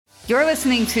You're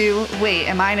listening to Wait,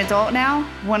 Am I an Adult Now?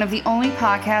 One of the only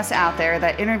podcasts out there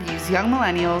that interviews young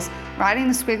millennials riding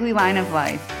the squiggly line of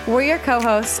life. We're your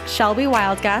co-hosts, Shelby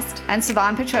Wildgust and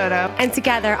Savan Picciotto. And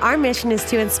together, our mission is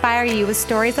to inspire you with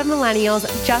stories of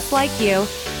millennials just like you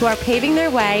who are paving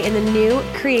their way in the new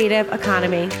creative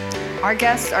economy. Our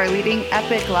guests are leading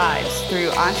epic lives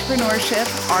through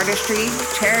entrepreneurship, artistry,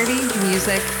 charity,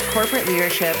 music, corporate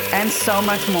leadership, and so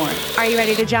much more. Are you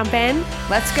ready to jump in?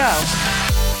 Let's go.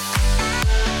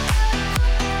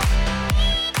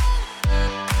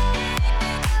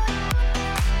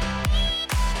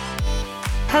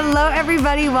 Hello,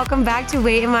 everybody. Welcome back to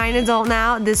Wait, Am I an Adult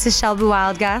Now? This is Shelby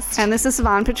Wildgust. And this is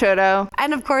Savan Picciotto.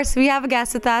 And of course, we have a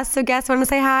guest with us. So guests, want to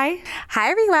say hi?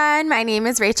 Hi, everyone. My name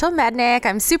is Rachel Mednick.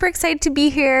 I'm super excited to be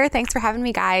here. Thanks for having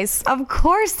me, guys. Of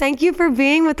course. Thank you for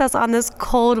being with us on this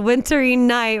cold, wintry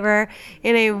night. We're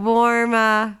in a warm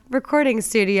recording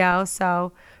studio.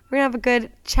 So we're going to have a good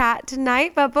chat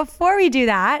tonight. But before we do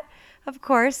that, of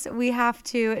course, we have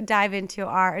to dive into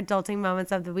our adulting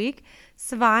moments of the week.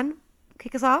 Savan,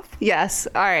 kick us off? Yes.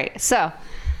 All right. So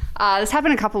this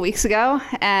happened a couple weeks ago,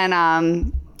 and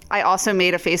I also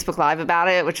made a Facebook Live about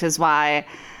it, which is why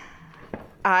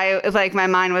my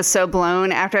mind was so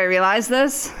blown after I realized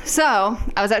this. So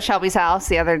I was at Shelby's house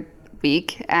the other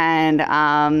week and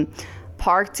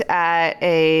parked at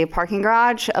a parking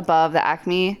garage above the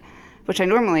Acme, which I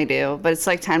normally do, but it's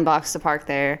like $10 to park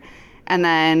there. And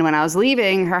then when I was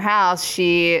leaving her house,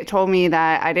 she told me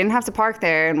that I didn't have to park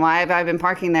there. And why have I been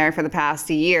parking there for the past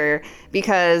year?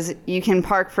 Because you can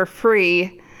park for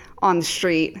free on the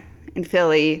street in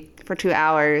Philly for 2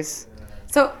 hours.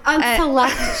 So on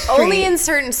select streets. Only in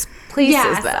certain places,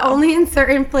 yes, though. Only in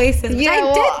certain places. Yeah,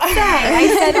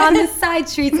 I said on the side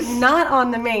streets, not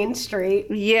on the main street.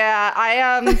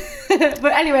 Yeah,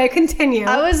 But anyway, continue.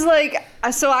 I was like,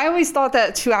 so I always thought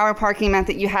that 2 hour parking meant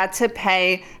that you had to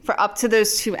pay for up to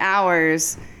those 2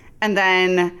 hours, and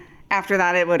then after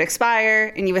that it would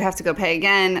expire and you would have to go pay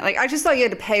again. Like, I just thought you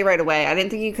had to pay right away. I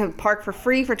didn't think you could park for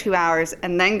free for 2 hours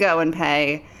and then go and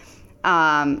pay.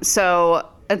 So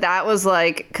that was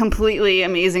like completely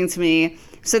amazing to me.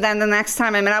 So then the next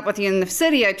time I met up with you in the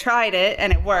city, I tried it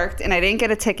and it worked and I didn't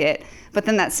get a ticket. But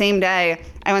then that same day,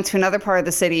 I went to another part of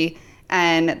the city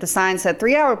and the sign said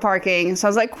 3 hour parking. So I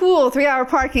was like, cool, 3 hour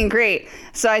parking, great.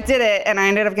 So I did it and I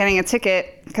ended up getting a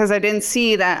ticket because I didn't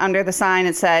see that under the sign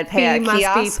it said pay at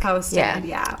kiosk. Must be posted.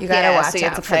 Yeah. You gotta watch so you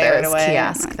have out to for pay right those away.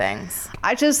 kiosk things.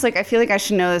 I feel like I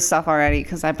should know this stuff already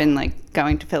because I've been like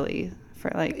going to Philly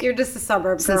for like You're just a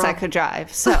suburb girl. since I could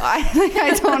drive. So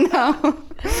I don't know.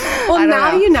 Well,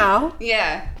 now you know.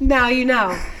 Yeah. Now you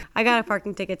know. I got a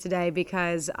parking ticket today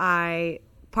because I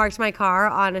parked my car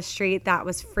on a street that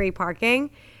was free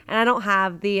parking, and I don't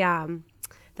have the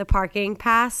parking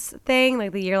pass thing,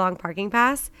 like the year-long parking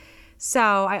pass. So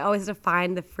I always have to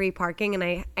find the free parking,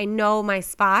 and I know my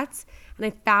spots. And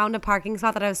I found a parking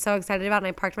spot that I was so excited about, and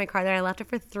I parked my car there. I left it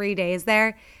for 3 days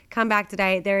there. Come back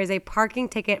today, there is a parking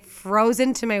ticket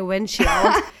frozen to my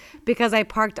windshield because I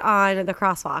parked on the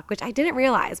crosswalk, which I didn't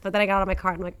realize. But then I got on my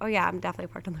car, and I'm like, oh yeah, I'm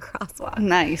definitely parked on the crosswalk.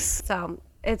 Nice. So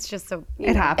it's just so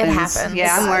It happens. It happens.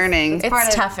 Yeah, I'm learning.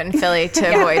 It's tough in Philly to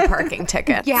avoid parking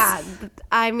tickets. Yeah,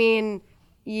 I mean,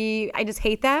 I just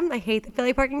hate them. I hate the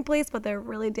Philly parking police, but they're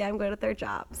really damn good at their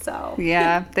job. So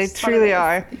Yeah, they truly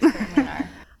are.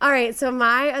 all right, so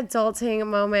my adulting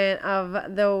moment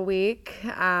of the week.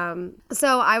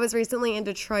 So I was recently in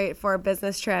Detroit for a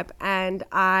business trip, and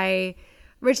I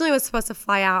originally was supposed to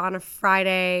fly out on a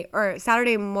Friday or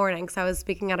Saturday morning, so I was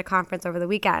speaking at a conference over the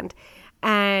weekend.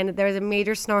 And there was a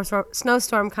major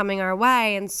snowstorm coming our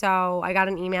way, and so I got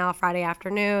an email Friday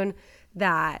afternoon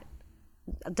that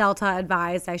Delta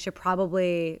advised I should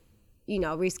probably,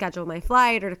 reschedule my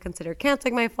flight or to consider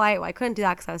canceling my flight. Well, I couldn't do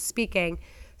that because I was speaking.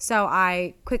 So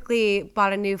I quickly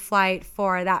bought a new flight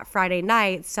for that Friday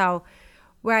night. So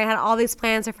where I had all these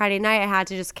plans for Friday night, I had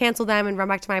to just cancel them and run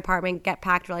back to my apartment, get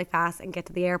packed really fast, and get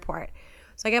to the airport.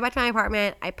 So I get back to my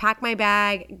apartment, I pack my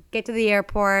bag, get to the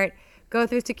airport, go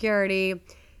through security,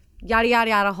 yada, yada,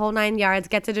 yada, whole 9 yards,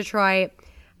 get to Detroit.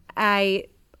 I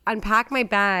unpack my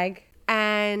bag,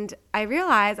 and I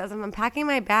realized as I'm unpacking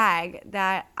my bag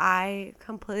that I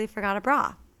completely forgot a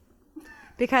bra.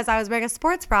 Because I was wearing a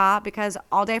sports bra because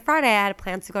all day Friday I had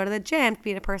plans to go to the gym to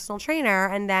be a personal trainer.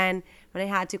 And then when I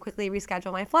had to quickly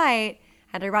reschedule my flight, I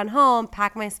had to run home,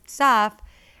 pack my stuff.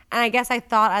 And I guess I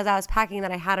thought as I was packing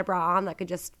that I had a bra on that could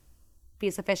just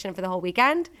be sufficient for the whole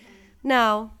weekend.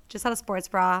 No, just had a sports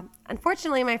bra.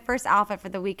 Unfortunately, my first outfit for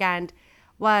the weekend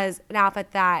was an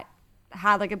outfit that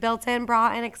had like a built-in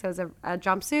bra in it because it was a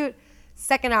jumpsuit.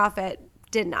 Second outfit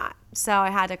did not. So I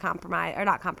had to compromise, or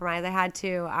not compromise. I had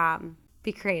to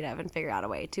be creative and figure out a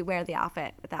way to wear the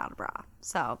outfit without a bra.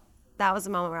 So that was a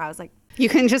moment where I was like, You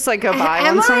couldn't just like go buy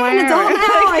am one somewhere? I an adult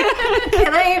now? Like,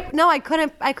 can I? No, I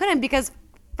couldn't. I couldn't because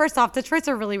first off, Detroit's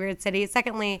a really weird city.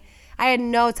 Secondly, I had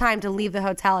no time to leave the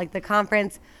hotel. Like the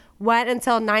conference went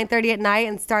until 9:30 at night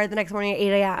and started the next morning at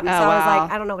 8 a.m. So I was wow.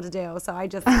 like, I don't know what to do. So I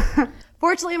just,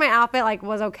 fortunately, my outfit like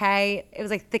was okay. It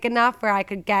was like thick enough where I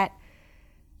could get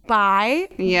by.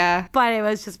 Yeah. But it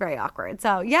was just very awkward.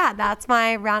 So yeah, that's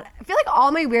my round. I feel like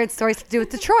all my weird stories have to do with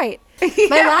Detroit. My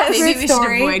last Maybe weird we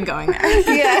story. should avoid going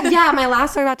there. Yeah, my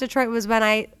last story about Detroit was when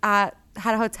I had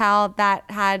a hotel that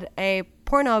had a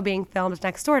porno being filmed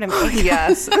next door to me.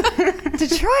 Yes.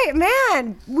 Detroit,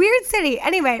 man, weird city.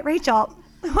 Anyway, Rachel,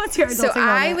 what's your So adulting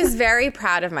I moment? was very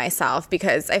proud of myself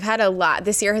because I've had a lot.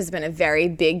 This year has been a very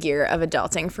big year of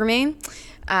adulting for me.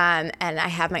 And I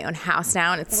have my own house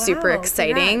now, and it's super Wow,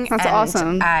 exciting. congrats. That's and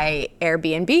awesome. I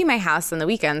Airbnb my house on the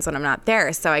weekends when I'm not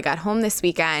there. So I got home this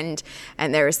weekend,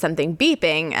 and there was something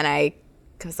beeping, and I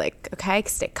was like, okay,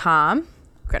 stay calm.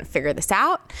 We're going to figure this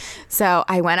out. So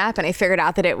I went up, and I figured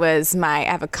out that it was I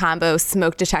have a combo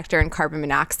smoke detector and carbon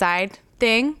monoxide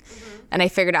thing. And I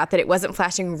figured out that it wasn't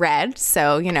flashing red.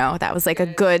 So, that was like a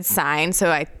good sign.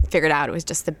 So I figured out it was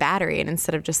just the battery. And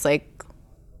instead of just like,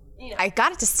 I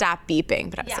got it to stop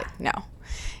beeping, but I was like, no.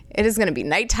 It is going to be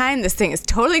nighttime. This thing is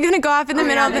totally going to go off in the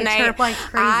middle of the they night. chirp like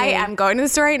crazy. I am going to the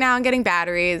store right now and getting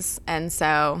batteries. And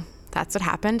so that's what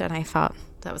happened. And I felt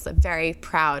that was a very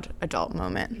proud adult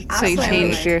moment. So you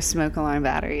changed your smoke alarm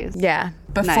batteries. Yeah.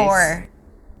 Before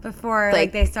Before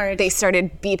they started. they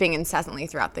started beeping incessantly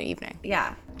throughout the evening.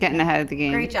 Yeah. Getting ahead of the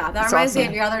game. Great job. That That's reminds me awesome.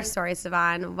 of your other story,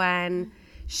 Siobhan, when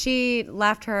she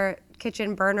left her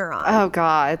kitchen burner on Oh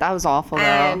God, that was awful though.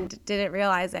 and didn't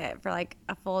realize it for like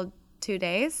a full 2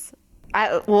 days.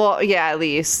 Well, yeah, at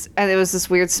least. And it was this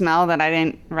weird smell that I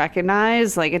didn't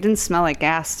recognize. Like, it didn't smell like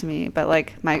gas to me, but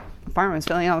like my apartment was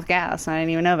filling up with gas and I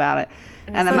didn't even know about it.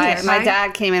 And then my terrifying.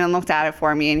 dad came in and looked at it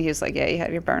for me and he was like, yeah, you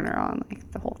had your burner on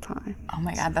like the whole time. Oh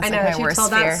my God, that's I like know my she worst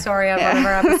told fear. that story on one of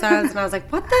our episodes, and I was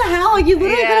like, "What the hell? You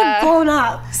literally could have blown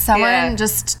up." Someone Yeah.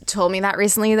 just told me that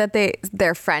recently that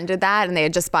their friend did that, and they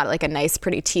had just bought like a nice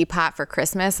pretty teapot for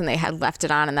Christmas, and they had left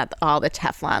it on, and that all the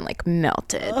Teflon like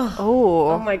melted.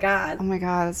 Oh my god, Oh my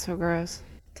God, that's so gross.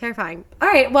 terrifying! All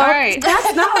right, well, All right.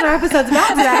 that's not what our episode's about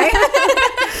today.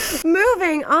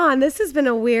 Moving on. This has been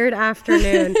a weird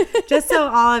afternoon. Just so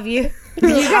all of you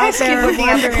guys keep looking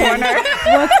at the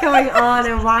corner. what's going on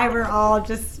and why we're all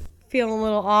just feeling a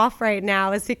little off right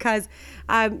now is because,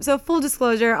 so full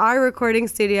disclosure, our recording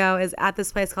studio is at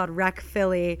this place called Rec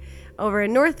Philly over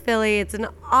in North Philly. It's an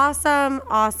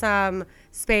awesome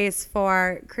space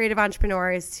for creative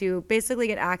entrepreneurs to basically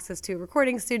get access to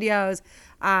recording studios,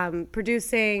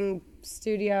 producing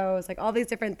studios, like all these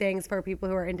different things for people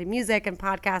who are into music and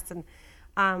podcasts and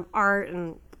art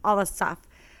and all this stuff.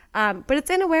 But it's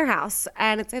in a warehouse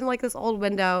and it's in like this old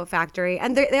window factory,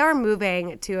 and they are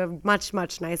moving to a much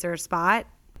nicer spot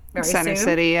very Center soon.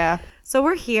 City, yeah. So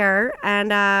we're here and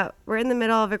we're in the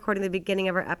middle of recording the beginning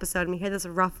of our episode, and we hear this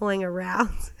ruffling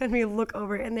around, and we look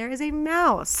over, and there is a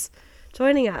mouse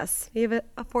joining us. We have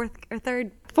a fourth.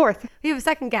 We have a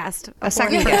second guest. A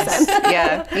second guest.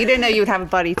 Yeah. You didn't know you would have a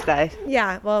buddy today.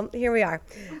 Yeah, well, here we are.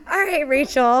 All right,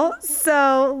 Rachel.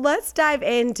 So let's dive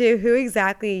into who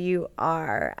exactly you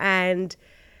are. And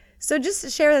so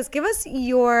just share with us, give us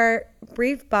your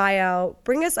brief bio,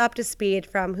 bring us up to speed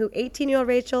from who 18-year-old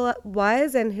Rachel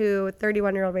was and who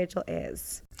 31-year-old Rachel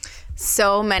is.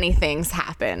 So many things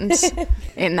happened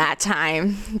in that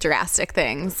time, drastic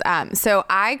things. So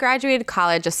I graduated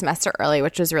college a semester early,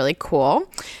 which was really cool.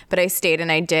 But I stayed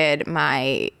and I did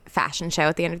my fashion show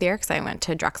at the end of the year because I went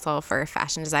to Drexel for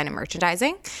fashion design and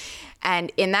merchandising.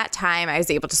 And in that time, I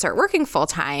was able to start working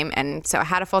full-time. And so I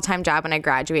had a full-time job when I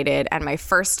graduated. And my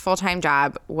first full-time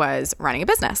job was running a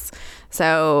business.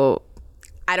 So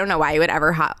I don't know why you would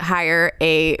ever hire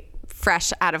a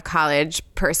fresh out of college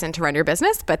person to run your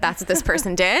business, but that's what this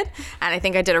person did. And I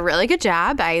think I did a really good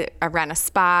job. I ran a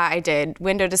spa, I did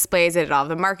window displays, I did all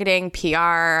the marketing, PR,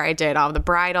 I did all the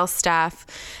bridal stuff.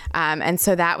 And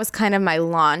so that was kind of my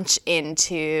launch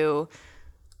into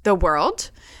the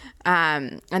world.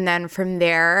 And then from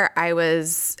there,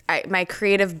 my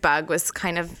creative bug was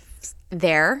kind of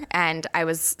there, and I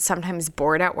was sometimes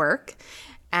bored at work.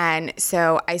 And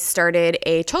so I started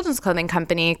a children's clothing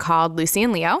company called Lucy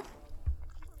and Leo.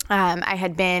 I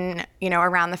had been,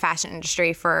 around the fashion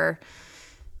industry for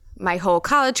my whole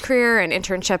college career and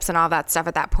internships and all that stuff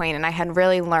at that point. And I had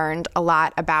really learned a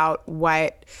lot about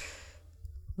what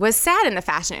was sad in the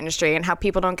fashion industry and how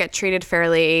people don't get treated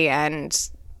fairly and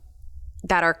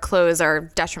that our clothes are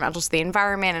detrimental to the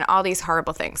environment and all these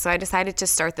horrible things. So I decided to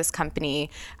start this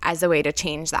company as a way to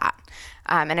change that.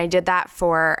 And I did that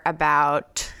for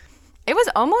about, it was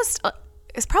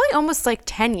probably almost like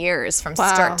 10 years from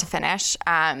start to finish,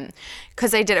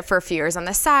 because I did it for a few years on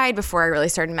the side before I really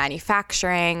started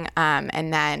manufacturing.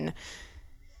 And then,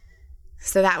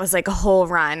 so that was like a whole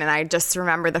run. And I just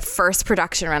remember the first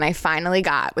production run I finally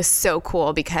got was so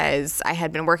cool because I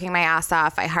had been working my ass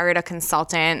off. I hired a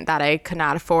consultant that I could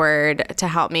not afford to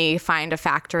help me find a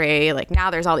factory. Like now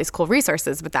there's all these cool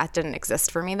resources, but that didn't exist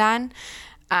for me then.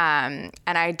 And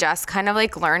I just kind of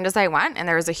like learned as I went, and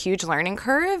there was a huge learning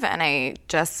curve, and I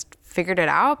just figured it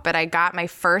out. But I got my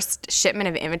first shipment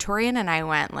of inventory in, and I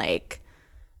went like,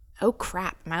 oh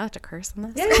crap, am I allowed to curse on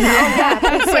this? Yeah.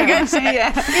 Give us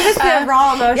the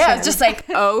raw emotion. Yeah, it's just like,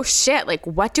 oh shit, like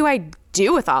what do I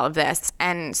do with all of this?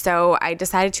 And so I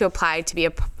decided to apply to be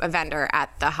a vendor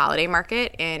at the holiday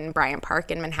market in Bryant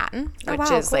Park in Manhattan,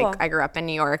 which is cool. Like, I grew up in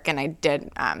New York, and I did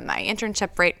my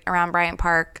internship right around Bryant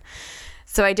Park.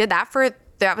 So I did that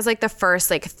was like the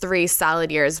first like 3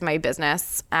 solid years of my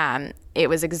business. It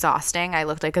was exhausting. I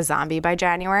looked like a zombie by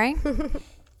January.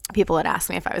 People would ask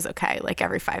me if I was okay, like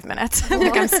every 5 minutes.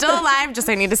 Like, I'm still alive, just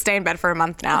I need to stay in bed for a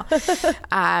month now.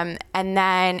 And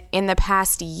then in the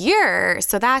past year,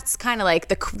 so that's kind of like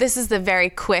this is the very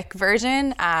quick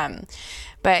version.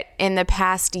 But in the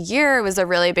past year, it was a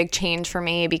really big change for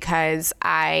me because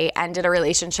I ended a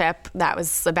relationship that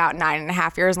was about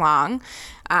 9.5 years long.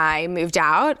 I moved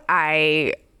out.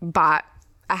 I bought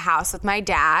a house with my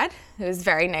dad. It was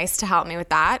very nice to help me with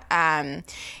that.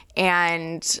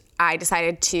 And I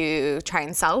decided to try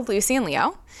and sell Lucy and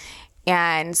Leo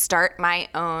and start my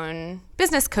own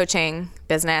business coaching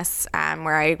business,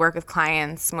 where I work with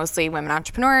clients, mostly women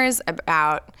entrepreneurs,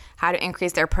 about how to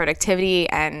increase their productivity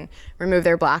and remove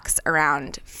their blocks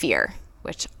around fear,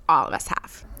 which all of us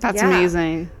have. That's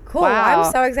amazing. Cool. Wow.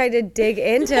 I'm so excited to dig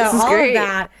into all great. of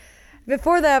that.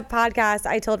 Before the podcast,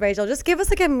 I told Rachel, just give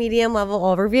us like a medium level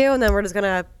overview, and then we're just going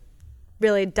to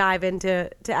really dive into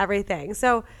everything.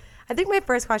 So I think my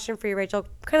first question for you, Rachel,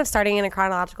 kind of starting in a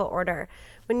chronological order.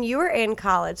 When you were in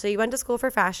college, so you went to school for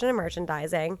fashion and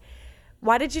merchandising,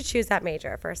 why did you choose that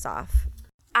major, first off?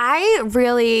 I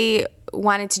really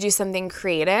wanted to do something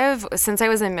creative. Since I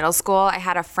was in middle school, I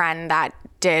had a friend that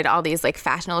did all these like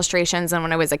fashion illustrations, and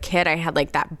when I was a kid, I had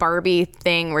like that Barbie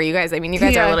thing where you guys are a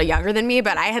little younger than me,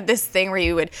 but I had this thing where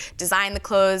you would design the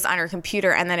clothes on your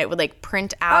computer and then it would like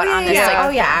print out on this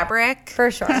fabric.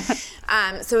 For sure.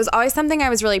 So it was always something I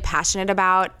was really passionate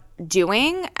about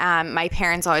doing. My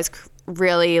parents always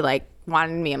really like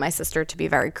wanted me and my sister to be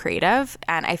very creative,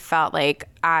 and I felt like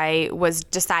I was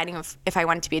deciding if I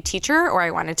wanted to be a teacher or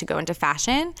I wanted to go into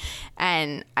fashion,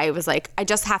 and I was like, I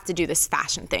just have to do this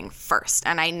fashion thing first,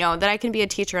 and I know that I can be a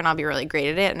teacher and I'll be really great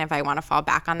at it, and if I want to fall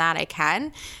back on that, I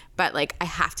can, but like I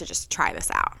have to just try this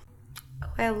out. Oh,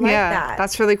 I like that.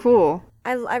 That's really cool.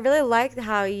 I really liked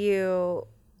how you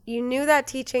knew that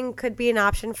teaching could be an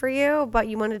option for you, but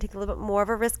you wanted to take a little bit more of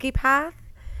a risky path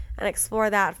and explore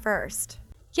that first.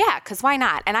 Yeah, because why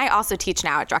not? And I also teach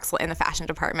now at Drexel in the fashion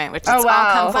department, which has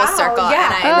all come full circle,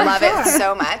 yeah. and I love it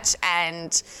so much.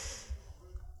 And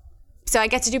so I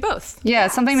get to do both. Yeah,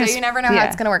 something. So you never know how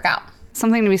it's going to work out.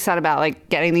 Something to be said about like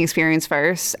getting the experience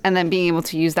first, and then being able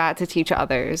to use that to teach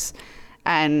others.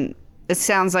 And it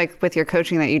sounds like with your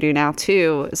coaching that you do now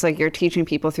too, it's like you're teaching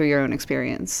people through your own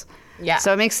experience. Yeah.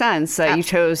 So it makes sense that you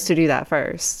chose to do that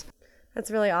first. That's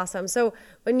really awesome. So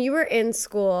when you were in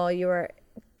school, you were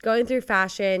going through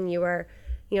fashion, you were,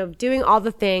 doing all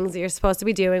the things that you're supposed to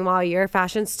be doing while you're a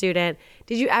fashion student.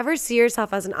 Did you ever see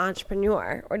yourself as an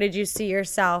entrepreneur, or did you see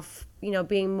yourself,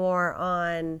 being more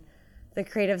on the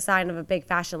creative side of a big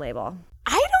fashion label?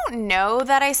 I don't know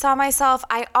that I saw myself.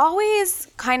 I always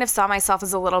kind of saw myself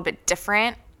as a little bit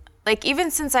different. Like even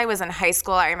since I was in high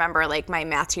school, I remember like my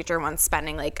math teacher once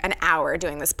spending like an hour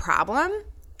doing this problem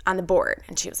on the board,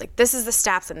 and she was like, this is the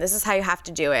steps and this is how you have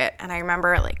to do it. And I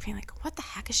remember like being like, what the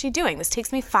heck is she doing? This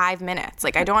takes me 5 minutes.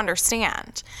 Like I don't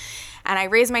understand. And I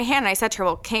raised my hand and I said to her,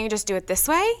 well, can't you just do it this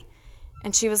way?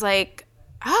 And she was like,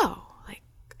 oh, like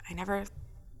I never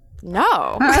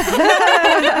know.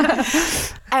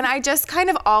 And I just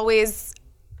kind of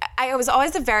I was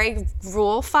always a very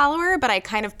rule follower, but I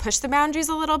kind of pushed the boundaries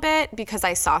a little bit because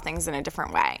I saw things in a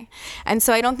different way. And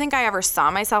so I don't think I ever saw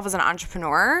myself as an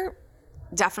entrepreneur.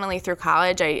 Definitely through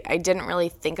college, I didn't really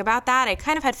think about that. I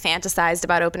kind of had fantasized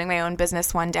about opening my own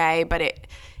business one day, but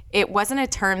it wasn't a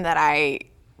term that I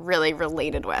really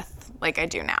related with like I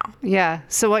do now. Yeah.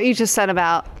 So what you just said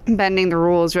about bending the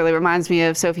rules really reminds me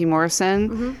of Sophie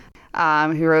Morrison.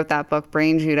 who wrote that book,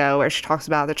 Brain Judo, where she talks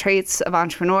about the traits of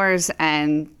entrepreneurs,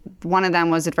 and one of them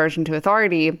was aversion to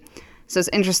authority. So it's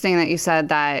interesting that you said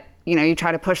that, you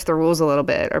try to push the rules a little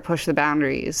bit or push the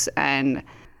boundaries. And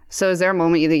so is there a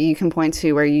moment that you can point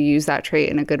to where you use that trait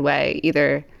in a good way,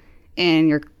 either in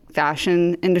your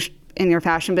fashion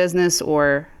business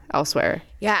or elsewhere?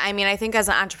 Yeah, I mean, I think as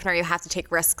an entrepreneur, you have to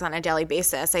take risks on a daily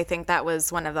basis. I think that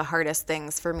was one of the hardest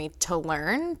things for me to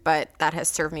learn, but that has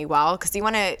served me well, because you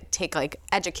want to take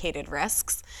educated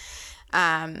risks.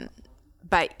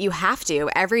 But you have to.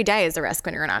 Every day is a risk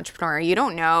when you're an entrepreneur. You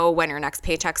don't know when your next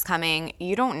paycheck's coming.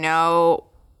 You don't know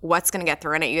what's going to get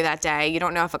thrown at you that day. You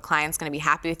don't know if a client's going to be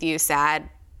happy with you, sad.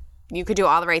 You could do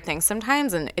all the right things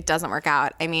sometimes, and it doesn't work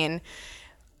out. I mean,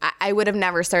 I would have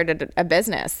never started a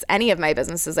business. Any of my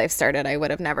businesses I've started, I would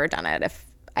have never done it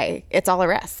it's all a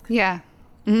risk. Yeah.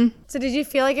 Mm-hmm. So did you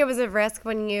feel like it was a risk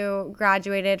when you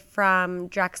graduated from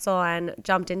Drexel and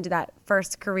jumped into that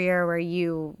first career where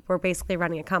you were basically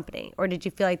running a company? Or did you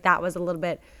feel like that was a little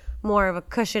bit more of a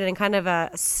cushion and kind of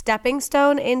a stepping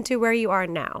stone into where you are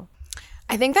now?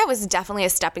 I think that was definitely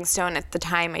a stepping stone at the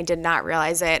time. I did not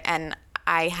realize it. And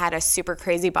I had a super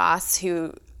crazy boss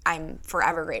who I'm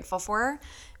forever grateful for,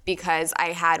 because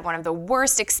I had one of the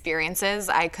worst experiences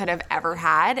I could have ever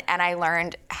had, and I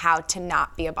learned how to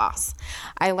not be a boss.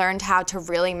 I learned how to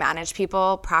really manage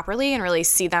people properly and really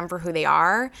see them for who they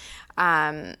are.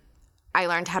 I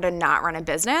learned how to not run a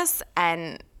business,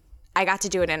 and I got to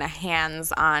do it in a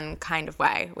hands-on kind of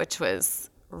way, which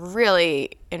was really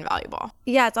invaluable.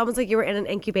 Yeah, it's almost like you were in an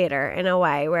incubator in a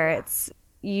way, where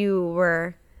you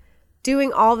were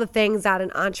doing all the things that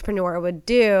an entrepreneur would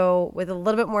do with a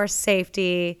little bit more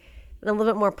safety and a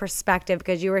little bit more perspective,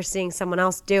 because you were seeing someone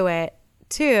else do it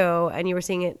too, and you were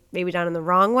seeing it maybe done in the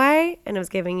wrong way, and it was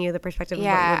giving you the perspective of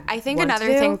what you I think another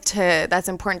thing that's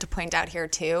important to point out here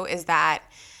too is that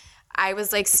I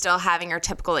was still having your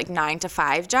typical 9 to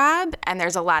 5 job, and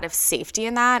there's a lot of safety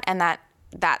in that, and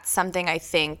that's something I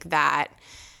think that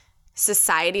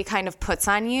society kind of puts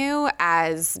on you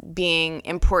as being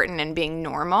important and being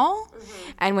normal.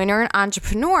 Mm-hmm. And when you're an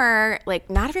entrepreneur,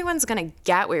 not everyone's going to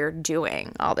get what you're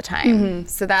doing all the time. Mm-hmm.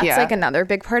 So that's another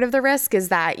big part of the risk, is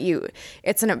that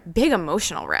it's a big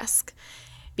emotional risk,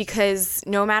 because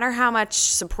no matter how much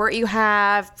support you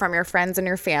have from your friends and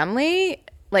your family,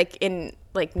 in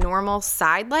normal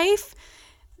side life,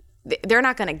 they're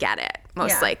not going to get it,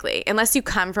 most likely, unless you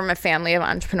come from a family of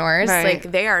entrepreneurs. Right.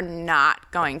 They are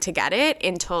not going to get it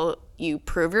until you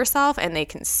prove yourself and they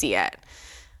can see it.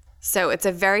 So it's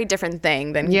a very different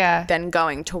thing than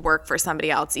going to work for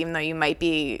somebody else, even though you might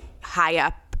be high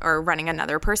up or running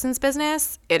another person's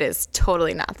business. It is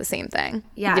totally not the same thing.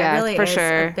 Yeah, it really is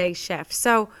a big shift.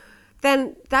 So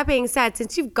then, that being said,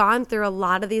 since you've gone through a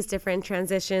lot of these different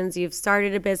transitions, you've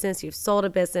started a business, you've sold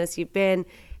a business, you've been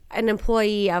an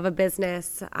employee of a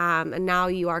business, and now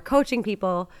you are coaching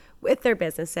people with their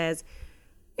businesses.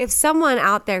 If someone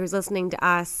out there who's listening to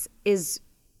us is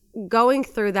going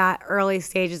through that early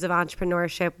stages of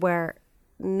entrepreneurship where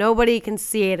nobody can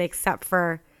see it except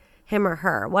for him or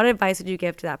her, what advice would you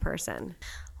give to that person?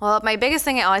 Well, my biggest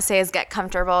thing I always say is get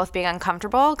comfortable with being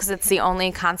uncomfortable, because it's the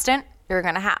only constant you're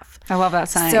going to have. I love that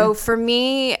sign. So for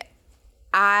me,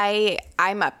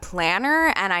 I'm a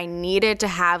planner, and I needed to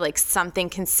have something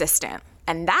consistent.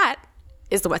 And that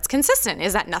is what's consistent,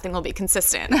 is that nothing will be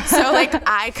consistent. So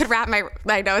I could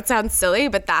I know it sounds silly,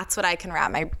 but that's what I can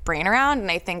wrap my brain around. And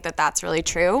I think that that's really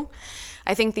true.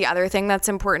 I think the other thing that's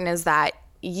important is that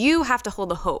you have to hold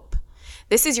the hope.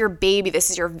 This is your baby. This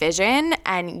is your vision,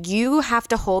 and you have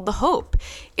to hold the hope.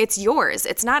 It's yours.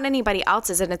 It's not anybody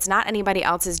else's, and it's not anybody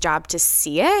else's job to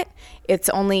see it. It's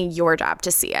only your job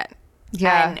to see it.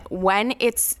 Yeah. And when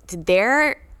it's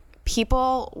there,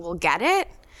 people will get it,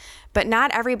 but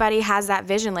not everybody has that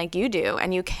vision like you do,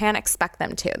 and you can't expect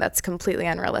them to. That's completely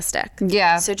unrealistic.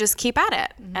 Yeah. So just keep at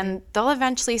it, and they'll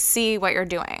eventually see what you're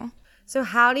doing. So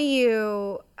how do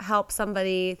you help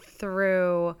somebody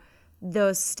through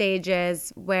those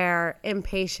stages where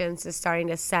impatience is starting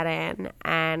to set in,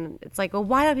 and it's well,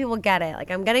 why don't people get it?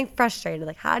 I'm getting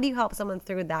frustrated. How do you help someone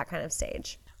through that kind of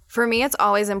stage? For me, it's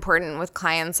always important with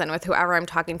clients and with whoever I'm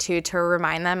talking to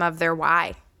remind them of their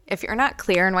why. If you're not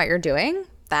clear in what you're doing,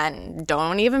 then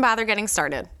don't even bother getting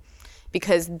started,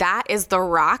 because that is the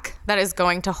rock that is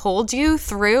going to hold you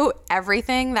through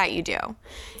everything that you do.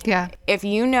 Yeah. If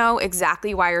you know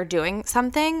exactly why you're doing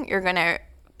something, you're going to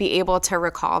be able to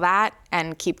recall that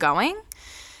and keep going.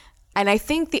 And I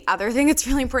think the other thing that's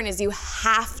really important is you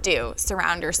have to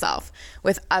surround yourself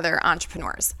with other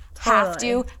entrepreneurs.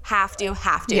 Totally. Have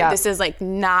to. Yeah. This is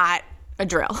not a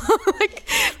drill.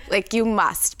 Like you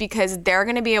must, because they're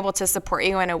going to be able to support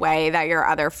you in a way that your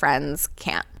other friends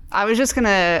can't. I was just going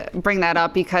to bring that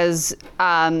up because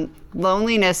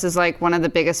loneliness is like one of the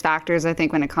biggest factors, I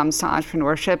think, when it comes to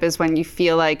entrepreneurship, is when you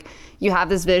feel like you have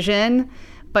this vision,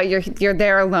 but you're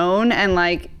there alone, and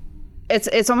like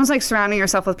it's almost like surrounding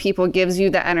yourself with people gives you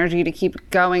the energy to keep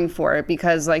going for it,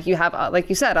 because like you have, like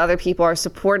you said, other people are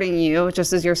supporting you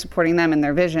just as you're supporting them in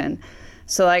their vision.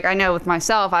 So like I know with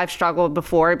myself, I've struggled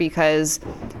before because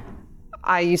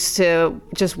I used to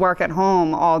just work at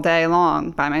home all day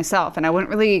long by myself, and I wouldn't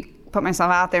really put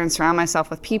myself out there and surround myself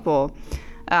with people.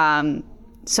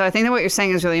 So I think that what you're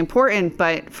saying is really important,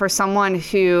 but for someone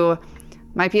who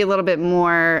might be a little bit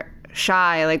more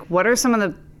shy, like what are some of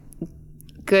the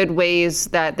good ways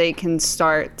that they can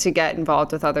start to get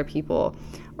involved with other people?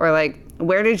 Or like,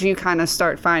 where did you kind of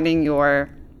start finding your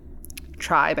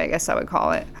tribe, I guess I would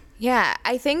call it? Yeah,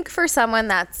 I think for someone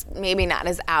that's maybe not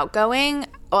as outgoing,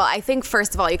 well, I think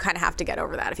first of all, you kind of have to get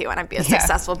over that if you want to be a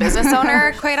successful business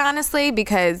owner, quite honestly,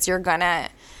 because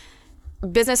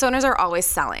business owners are always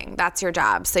selling. That's your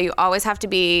job. So you always have to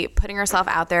be putting yourself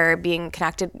out there, being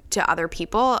connected to other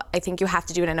people. I think you have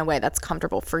to do it in a way that's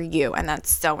comfortable for you, and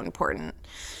that's so important.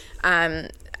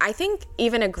 I think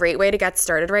even a great way to get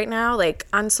started right now, like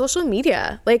on social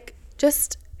media, like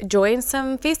just join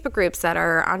some Facebook groups that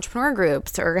are entrepreneur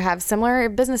groups or have similar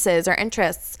businesses or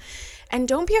interests. And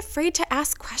don't be afraid to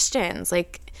ask questions.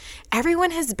 Like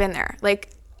everyone has been there. Like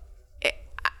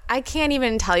I can't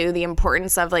even tell you the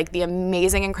importance of like the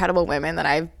amazing, incredible women that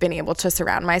I've been able to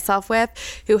surround myself with,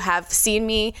 who have seen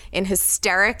me in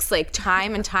hysterics like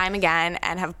time and time again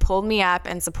and have pulled me up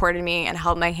and supported me and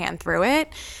held my hand through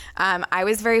it. I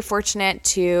was very fortunate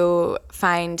to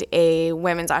find a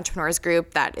women's entrepreneurs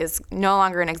group that is no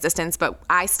longer in existence, but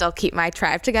I still keep my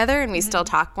tribe together and we still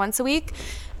talk once a week.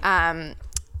 And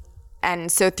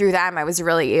so through them, I was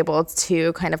really able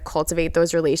to kind of cultivate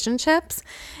those relationships.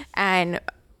 And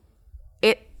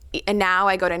now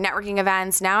I go to networking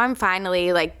events. Now I'm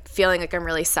finally like feeling like I'm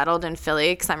really settled in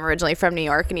Philly because I'm originally from New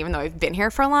York. And even though I've been here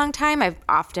for a long time, I've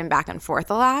often back and forth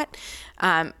a lot.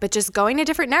 But just going to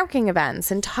different networking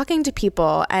events and talking to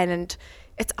people, and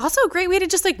it's also a great way to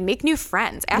just like make new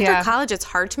friends. After college, it's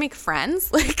hard to make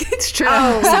friends. Like it's true.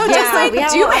 Just like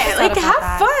do it. Like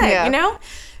have fun, you know?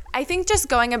 I think just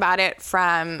going about it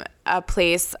from a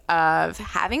place of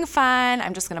having fun,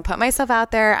 I'm just going to put myself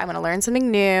out there. I'm going to learn something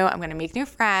new. I'm going to make new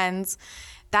friends.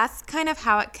 That's kind of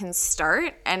how it can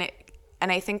start. And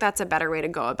I think that's a better way to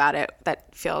go about it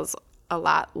that feels a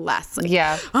lot less like,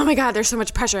 oh my God, there's so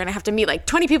much pressure and I have to meet like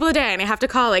 20 people a day and I have to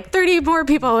call like 30 more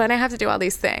people and I have to do all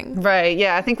these things. Right.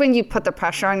 Yeah. I think when you put the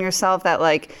pressure on yourself that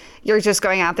like you're just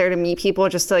going out there to meet people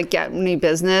just to like get new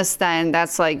business, then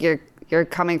that's like you're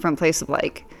coming from a place of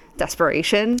like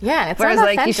desperation. Yeah, it's whereas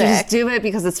not like you should just do it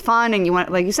because it's fun and you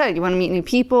want, like you said, you want to meet new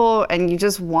people and you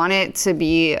just want it to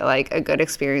be like a good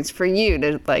experience for you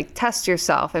to like test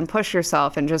yourself and push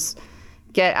yourself and just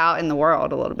get out in the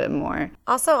world a little bit more.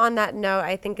 Also on that note,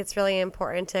 I think it's really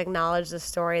important to acknowledge the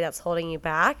story that's holding you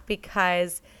back,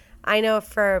 because I know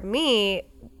for me,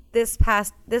 this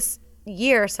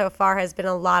year so far has been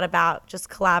a lot about just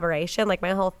collaboration. Like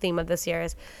my whole theme of this year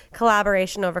is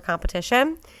collaboration over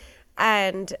competition.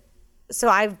 And so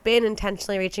I've been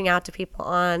intentionally reaching out to people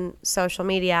on social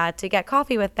media to get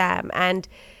coffee with them. And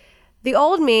the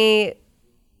old me,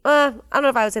 I don't know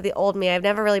if I would say the old me. I've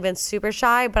never really been super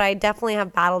shy, but I definitely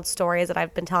have battled stories that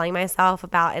I've been telling myself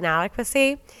about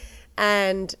inadequacy.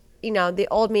 And, you know, the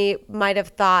old me might have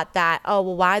thought that, oh,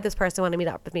 well, why would this person want to meet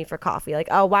up with me for coffee? Like,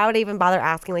 oh, why would I even bother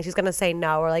asking? Like, she's going to say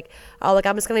no. Or like, oh, like,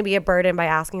 I'm just going to be a burden by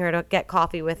asking her to get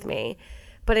coffee with me.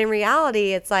 But in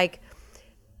reality, it's like,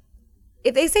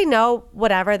 if they say no,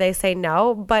 whatever, they say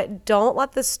no, but don't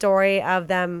let the story of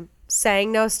them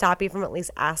saying no stop you from at least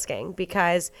asking,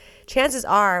 because chances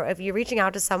are if you're reaching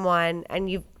out to someone and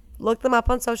you've looked them up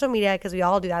on social media, because we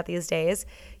all do that these days,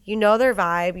 you know their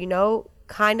vibe, you know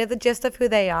kind of the gist of who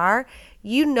they are,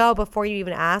 you know before you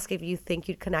even ask if you think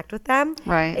you'd connect with them.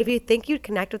 Right. If you think you'd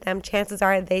connect with them, chances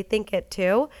are they think it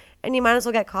too. And you might as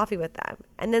well get coffee with them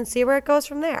and then see where it goes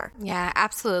from there. Yeah,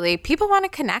 absolutely. People want to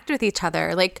connect with each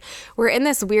other. Like we're in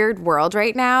this weird world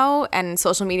right now and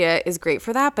social media is great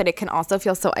for that, but it can also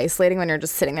feel so isolating when you're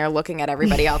just sitting there looking at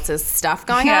everybody else's stuff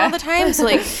going on all the time. So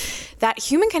like that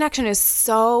human connection is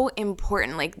so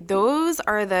important. Like those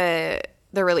are the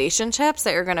relationships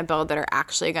that you're going to build that are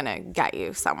actually going to get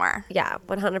you somewhere. Yeah,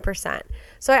 100%.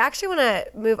 So I actually want to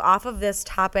move off of this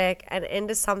topic and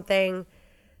into something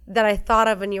that I thought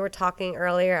of when you were talking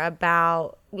earlier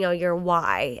about, you know, your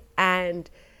why. And,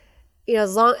 you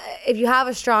know, if you have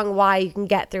a strong why, you can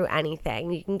get through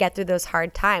anything. You can get through those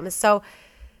hard times. So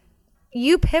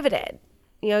you pivoted.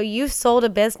 You sold a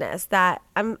business that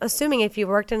I'm assuming if you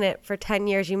worked in it for 10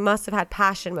 years, you must have had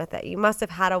passion with it. You must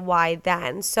have had a why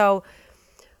then. So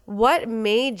what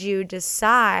made you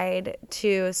decide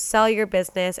to sell your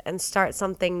business and start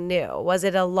something new? Was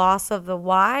it a loss of the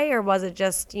why, or was it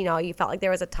just, you felt like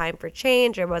there was a time for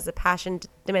change, or was the passion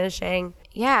diminishing?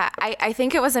 Yeah, I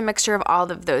think it was a mixture of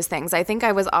all of those things. I think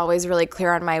I was always really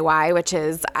clear on my why, which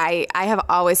is I have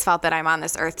always felt that I'm on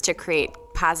this earth to create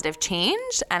positive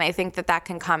change. And I think that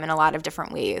can come in a lot of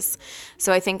different ways.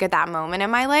 So I think at that moment in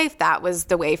my life, that was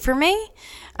the way for me.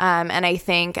 And I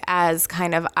think as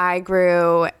kind of I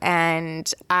grew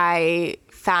and I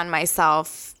found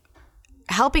myself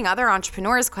helping other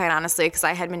entrepreneurs, quite honestly, because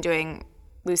I had been doing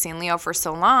Lucy and Leo for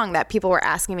so long that people were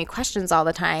asking me questions all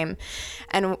the time.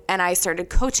 And I started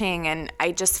coaching, and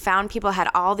I just found people had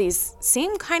all these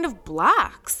same kind of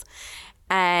blocks.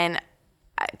 And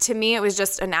to me, it was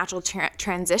just a natural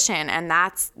transition. And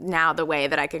that's now the way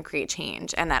that I can create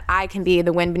change, and that I can be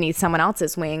the wind beneath someone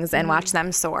else's wings and watch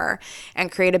them soar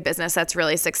and create a business that's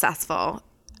really successful.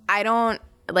 I don't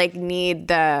need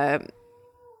the...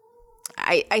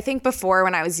 I think before,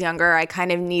 when I was younger, I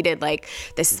kind of needed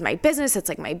this is my business. It's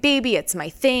like my baby. It's my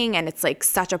thing. And it's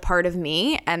such a part of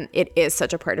me. And it is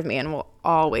such a part of me and will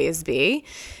always be.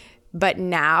 But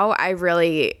now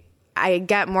I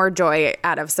get more joy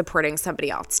out of supporting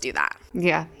somebody else do that.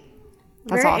 Yeah.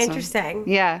 That's Very awesome. interesting.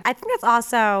 Yeah. I think that's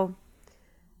also,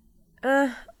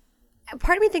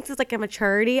 part of me thinks it's a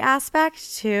maturity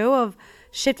aspect too, of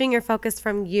shifting your focus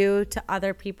from you to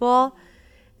other people.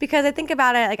 Because I think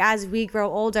about it, as we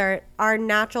grow older, our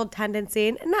natural tendency,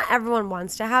 and not everyone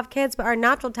wants to have kids, but our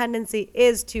natural tendency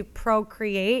is to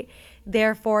procreate,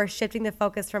 therefore shifting the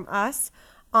focus from us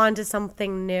onto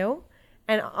something new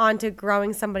and onto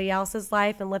growing somebody else's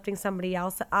life and lifting somebody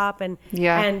else up and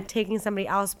taking somebody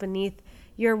else beneath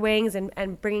your wings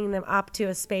and bringing them up to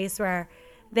a space where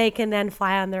they can then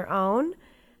fly on their own.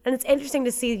 And it's interesting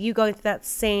to see you going through that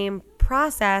same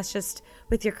process just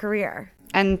with your career.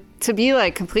 And to be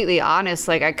completely honest,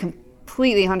 I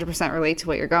completely 100% relate to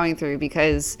what you're going through,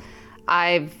 because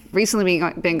I've recently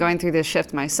been going through this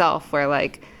shift myself where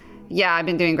I've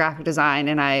been doing graphic design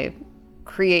and I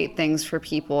create things for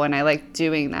people and I like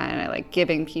doing that and I like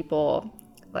giving people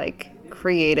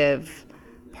creative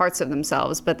parts of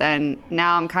themselves. But then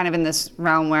now I'm kind of in this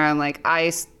realm where I'm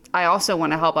I also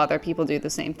want to help other people do the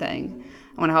same thing.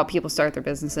 I want to help people start their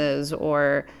businesses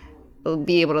or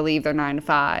be able to leave their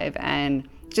 9-to-5, and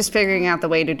just figuring out the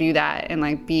way to do that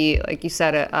and be, like you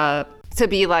said, to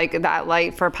be that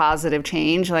light for positive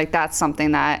change. That's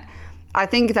something that I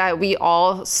think that we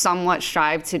all somewhat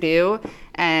strive to do.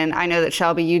 And I know that,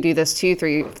 Shelby, you do this too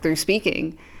through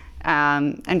speaking,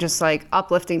 and just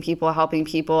uplifting people, helping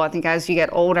people. I think as you get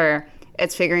older,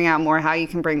 it's figuring out more how you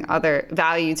can bring other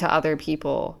value to other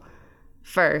people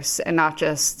first, and not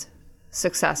just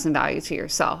success and value to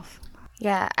yourself.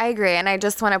 Yeah, I agree. And I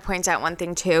just want to point out one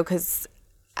thing too, because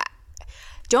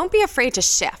don't be afraid to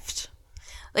shift.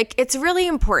 It's really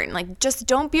important. Just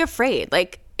don't be afraid.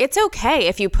 It's okay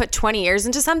if you put 20 years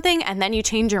into something and then you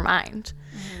change your mind.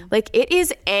 It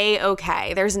is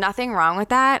A-okay. There's nothing wrong with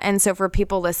that. And so for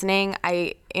people listening,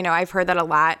 I've heard that a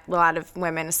lot of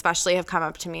women especially have come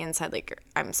up to me and said,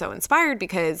 I'm so inspired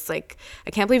because I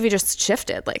can't believe you just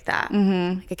shifted like that.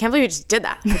 Mm-hmm. I can't believe you just did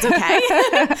that. It's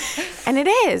okay. And it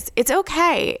is. It's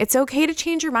okay. It's okay to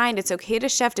change your mind. It's okay to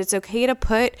shift. It's okay to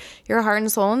put your heart and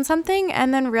soul in something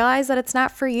and then realize that it's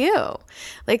not for you.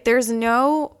 There's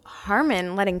no harm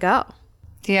in letting go.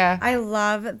 Yeah. I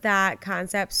love that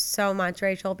concept so much,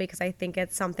 Rachel, because I think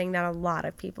it's something that a lot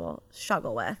of people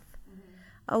struggle with.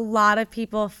 A lot of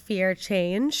people fear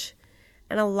change,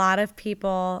 and a lot of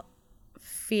people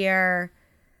fear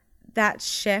that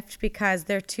shift because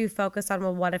they're too focused on,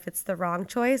 well, what if it's the wrong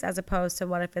choice, as opposed to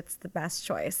what if it's the best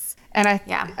choice. And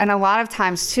and a lot of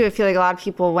times too, I feel like a lot of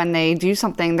people, when they do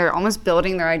something, they're almost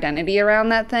building their identity around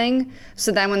that thing.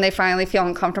 So then when they finally feel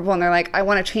uncomfortable and they're like, I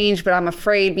want to change, but I'm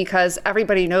afraid because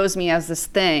everybody knows me as this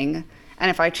thing.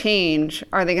 And if I change,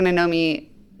 are they going to know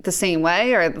me the same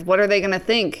way? Or what are they going to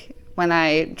think when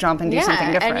I jump and do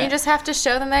something different? And you just have to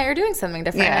show them that you're doing something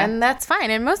different, and that's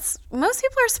fine. And most people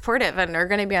are supportive and are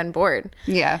going to be on board.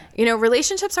 Yeah.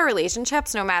 Relationships are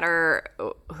relationships, no matter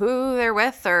who they're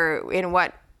with or in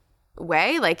what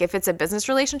way. If it's a business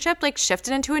relationship, shift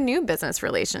it into a new business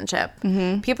relationship.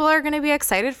 Mm-hmm. People are going to be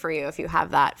excited for you if you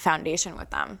have that foundation with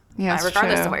them,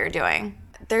 regardless of what you're doing.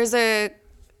 There's a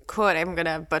quote, I'm going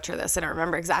to butcher this, I don't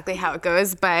remember exactly how it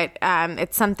goes, but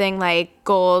it's something like,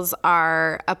 goals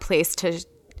are a place to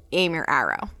aim your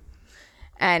arrow.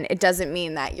 And it doesn't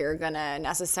mean that you're going to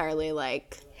necessarily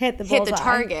like hit the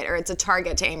target, or it's a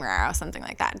target to aim your arrow, something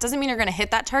like that. It doesn't mean you're going to hit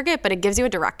that target, but it gives you a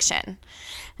direction.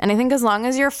 And I think as long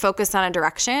as you're focused on a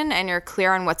direction and you're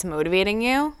clear on what's motivating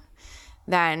you,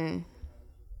 then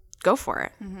go for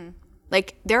it. Mm-hmm.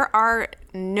 Like, there are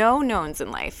no knowns in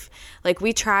life. Like,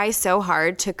 we try so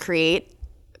hard to create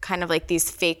kind of like these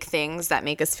fake things that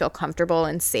make us feel comfortable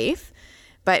and safe,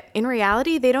 but in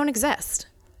reality, they don't exist.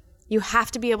 You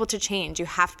have to be able to change. You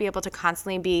have to be able to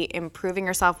constantly be improving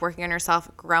yourself, working on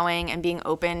yourself, growing, and being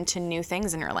open to new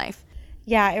things in your life.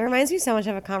 Yeah, it reminds me so much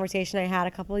of a conversation I had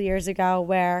a couple of years ago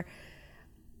where,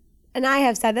 and I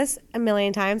have said this a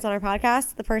million times on our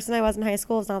podcast, the person I was in high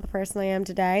school is not the person I am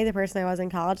today. The person I was in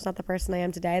college is not the person I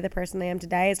am today. The person I am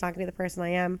today is not going to be the person I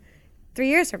am 3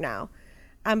 years from now.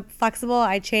 I'm flexible.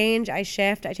 I change. I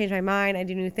shift. I change my mind. I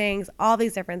do new things, all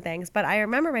these different things. But I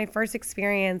remember my first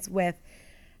experience with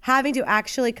having to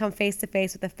actually come face to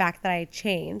face with the fact that I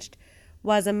changed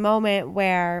was a moment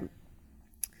where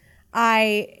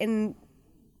I, in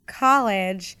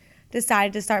college,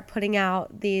 decided to start putting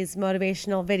out these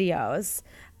motivational videos.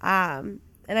 And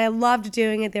I loved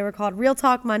doing it. They were called Real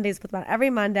Talk Mondays, put them out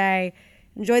every Monday,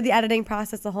 enjoyed the editing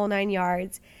process, the whole 9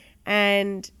 yards.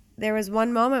 And there was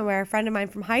one moment where a friend of mine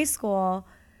from high school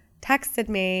texted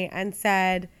me and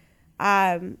said,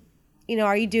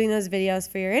 are you doing those videos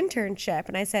for your internship?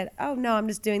 And I said, oh, no, I'm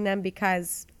just doing them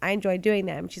because I enjoy doing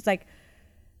them. She's like,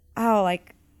 oh,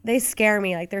 like, they scare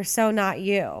me. Like, they're so not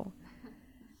you.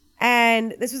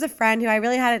 And this was a friend who I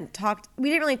really hadn't talked. We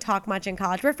didn't really talk much in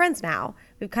college. We're friends now.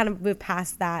 We've kind of moved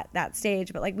past that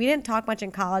stage. But, like, we didn't talk much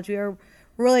in college. We were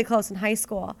really close in high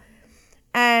school.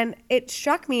 And it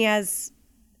struck me as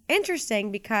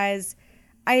interesting because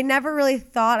I never really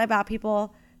thought about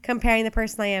people comparing the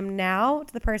person I am now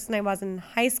to the person I was in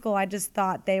high school. I just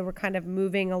thought they were kind of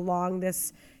moving along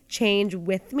this change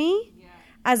with me,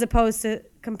 as opposed to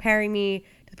comparing me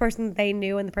to the person that they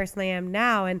knew and the person I am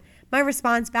now. And my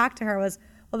response back to her was,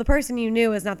 well, the person you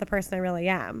knew is not the person I really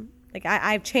am. Like,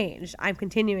 I've changed. I'm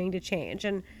continuing to change.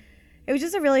 And it was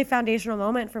just a really foundational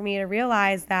moment for me to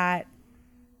realize that,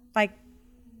 like,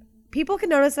 people can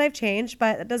notice that I've changed,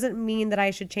 but it doesn't mean that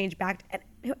I should change back.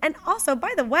 And also,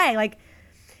 by the way, like,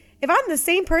 if I'm the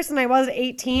same person I was at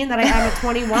 18 that I am at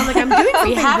 21, like, I'm doing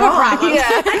something wrong. A problem.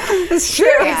 Yeah. It's true.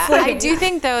 Yeah. I do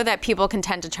think, though, that people can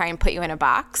tend to try and put you in a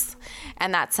box,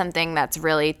 and that's something that's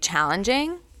really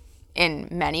challenging in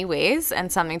many ways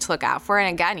and something to look out for.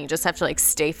 And again, you just have to, like,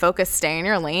 stay focused, stay in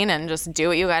your lane, and just do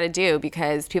what you got to do,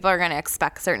 because people are going to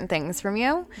expect certain things from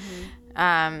you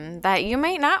that you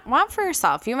might not want for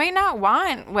yourself. You might not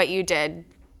want what you did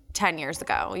 10 years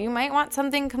ago. You might want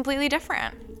something completely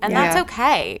different, and that's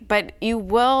okay, but you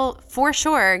will for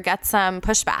sure get some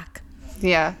pushback.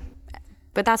 Yeah.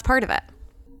 But that's part of it.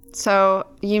 So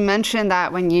you mentioned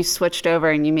that when you switched over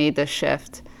and you made this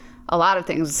shift, a lot of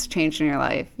things changed in your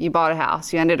life. You bought a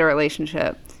house, you ended a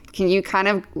relationship. Can you kind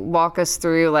of walk us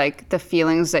through, like, the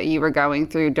feelings that you were going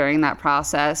through during that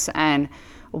process and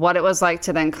what it was like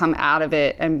to then come out of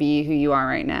it and be who you are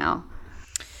right now?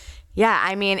 Yeah,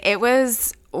 I mean, it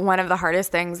was one of the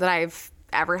hardest things that I've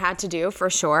ever had to do, for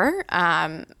sure.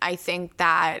 I think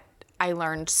that I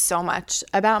learned so much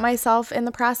about myself in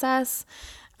the process.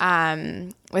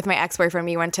 With my ex-boyfriend,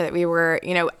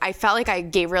 I felt like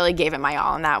I really gave it my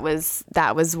all, and that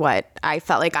was what I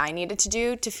felt like I needed to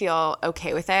do to feel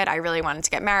okay with it. I really wanted to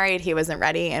get married. He wasn't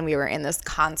ready, and we were in this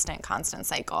constant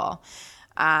cycle.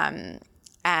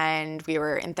 And we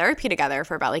were in therapy together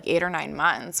for about, like, 8 or 9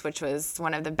 months, which was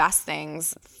one of the best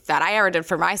things that I ever did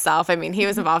for myself. I mean, he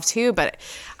was involved too, but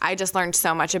I just learned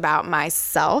so much about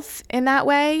myself in that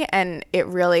way. And it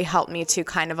really helped me to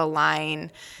kind of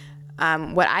align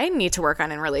what I need to work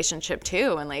on in relationship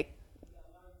too. And, like,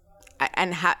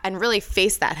 and really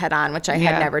face that head on, which I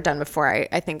had never done before.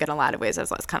 I think in a lot of ways I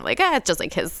was kind of like, it's just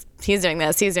like he's doing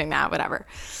this, he's doing that, whatever.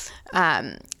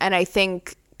 And I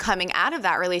think coming out of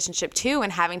that relationship too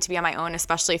and having to be on my own,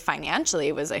 especially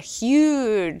financially, was a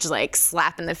huge, like,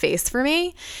 slap in the face for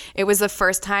me. It was the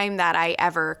first time that I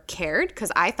ever cared,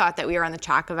 because I thought that we were on the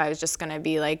track of I was just going to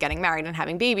be, like, getting married and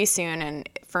having babies soon. And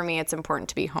for me, it's important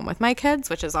to be home with my kids,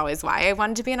 which is always why I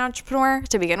wanted to be an entrepreneur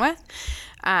to begin with.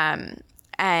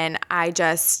 And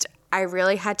I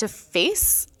really had to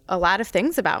face a lot of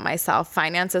things about myself.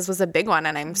 Finances was a big one.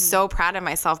 And I'm so proud of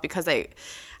myself because I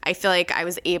feel like I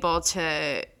was able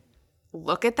to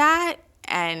look at that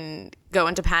and go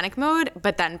into panic mode,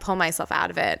 but then pull myself out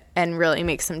of it and really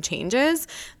make some changes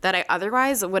that I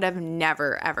otherwise would have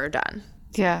never, ever done.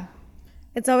 Yeah.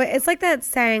 It's like that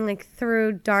saying, like,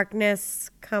 through darkness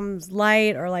comes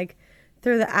light, or, like,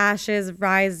 through the ashes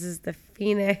rises the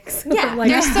phoenix. Yeah, like,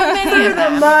 there's so many through of the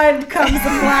them. mud comes the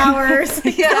flowers.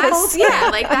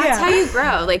 That's how you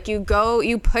grow. Like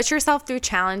you push yourself through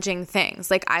challenging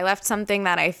things. Like I left something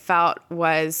that I felt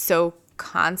was so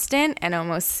constant and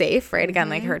almost safe, right? Again,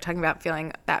 like her talking about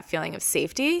feeling of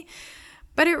safety,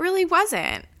 but it really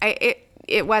wasn't.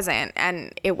 It wasn't,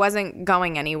 and it wasn't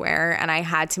going anywhere, and I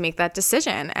had to make that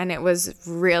decision, and it was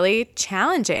really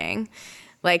challenging.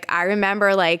 Like I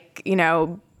remember, like, you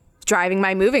know, driving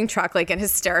my moving truck like in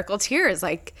hysterical tears.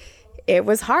 Like it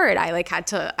was hard. I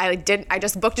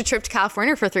just booked a trip to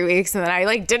California for 3 weeks, and then I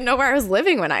like didn't know where I was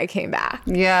living when I came back.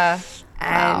 Yeah.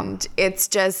 And it's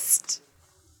just,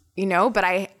 you know, but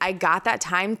I got that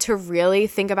time to really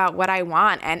think about what I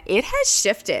want, and it has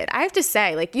shifted. I have to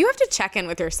say, like, you have to check in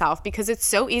with yourself because it's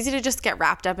so easy to just get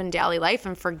wrapped up in daily life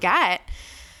and forget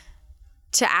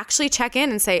to actually check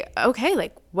in and say, okay,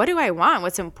 like, what do I want?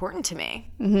 What's important to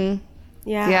me? Mm-hmm.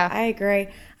 Yeah, I agree.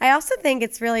 I also think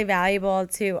it's really valuable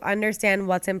to understand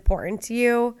what's important to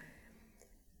you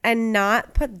and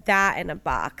not put that in a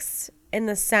box, in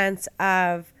the sense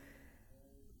of,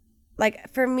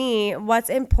 like, for me, what's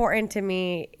important to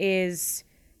me is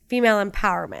female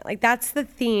empowerment. Like, that's the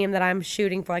theme that I'm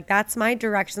shooting for. Like, that's my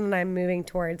direction that I'm moving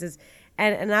towards.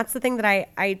 And that's the thing that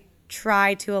I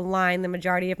try to align the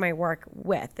majority of my work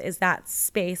with, is that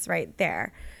space right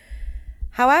there.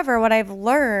 However, what I've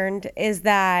learned is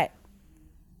that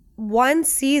one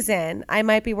season I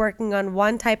might be working on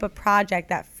one type of project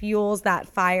that fuels that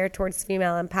fire towards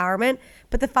female empowerment,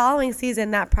 but the following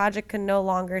season that project can no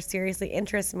longer seriously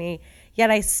interest me,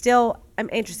 yet I still am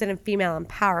interested in female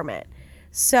empowerment.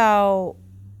 So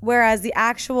whereas the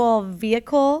actual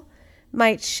vehicle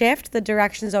might shift, the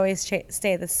directions always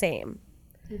stay the same.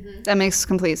 Mm-hmm. That makes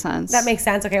complete sense. That makes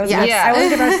sense. Okay, I Yeah.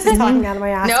 wasn't just talking out of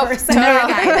my ass. Nope, for a second.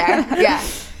 totally got you there.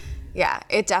 Yeah,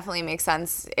 it definitely makes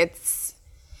sense. It's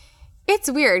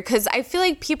weird because I feel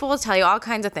like people will tell you all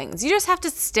kinds of things. You just have to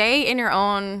stay in your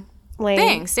own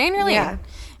thing. Stay in your lane. Yeah.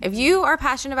 If you are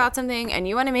passionate about something and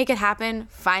you want to make it happen,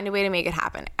 find a way to make it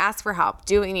happen. Ask for help.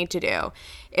 Do what you need to do.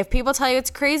 If people tell you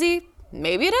it's crazy,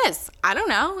 maybe it is. I don't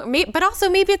know. But also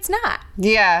maybe it's not.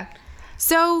 Yeah.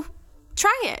 So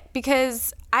try it,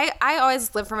 because I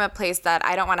always live from a place that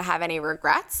I don't want to have any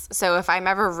regrets. So if I'm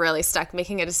ever really stuck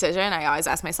making a decision, I always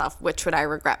ask myself, which would I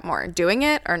regret more, doing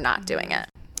it or not doing it?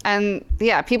 And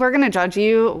yeah, people are going to judge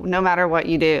you no matter what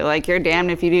you do. Like, you're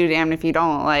damned if you do, damned if you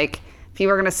don't. Like,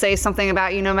 people are going to say something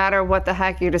about you no matter what the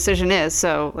heck your decision is.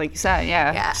 So like you said,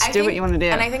 just do what you want to do.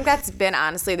 And I think that's been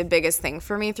honestly the biggest thing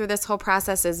for me through this whole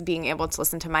process, is being able to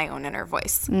listen to my own inner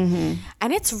voice. Mm-hmm.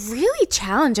 And it's really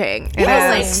challenging. It was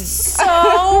like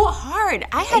so hard.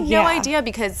 I had no idea,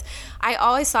 because I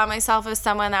always saw myself as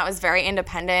someone that was very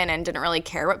independent and didn't really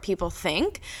care what people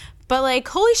think. But like,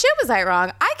 holy shit, was I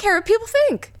wrong? I care what people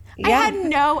think. I had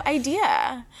no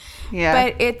idea.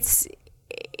 Yeah. But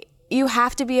you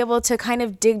have to be able to kind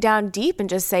of dig down deep and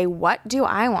just say, what do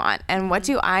I want and what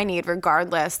do I need,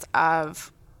 regardless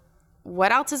of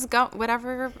whatever else is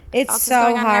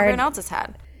going on in everyone else's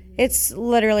head. It's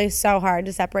literally so hard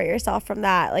to separate yourself from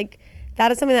that. Like,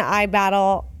 that is something that I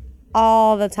battle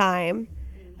all the time.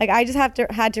 Like, I just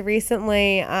had to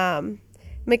recently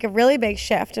make a really big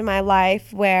shift in my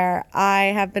life, where I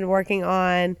have been working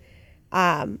on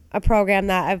a program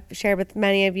that I've shared with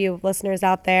many of you listeners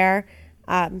out there.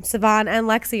 Sivan and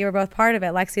Lexi were both part of it.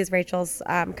 Lexi is Rachel's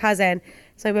cousin.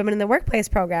 So a Women in the Workplace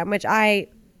program, which I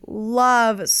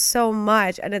love so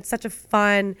much. And it's such a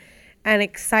fun and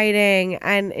exciting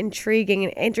and intriguing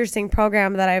and interesting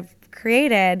program that I've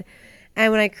created.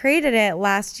 And when I created it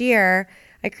last year,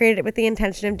 I created it with the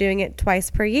intention of doing it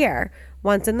twice per year,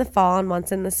 once in the fall and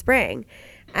once in the spring.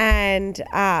 And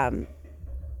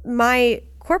my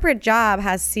corporate job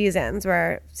has seasons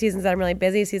that I'm really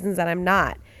busy, seasons that I'm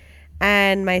not.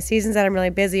 And my seasons that I'm really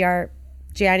busy are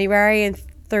January and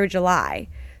through July.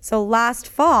 So last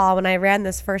fall, when I ran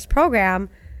this first program,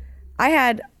 I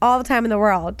had all the time in the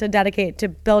world to dedicate to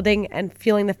building and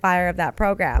fueling the fire of that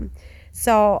program.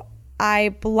 So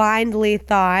I blindly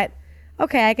thought,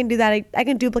 okay, I can do that. I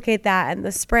can duplicate that in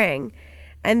the spring.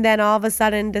 And then all of a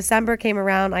sudden, December came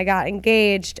around, I got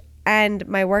engaged, and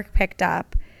my work picked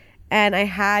up. And I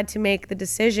had to make the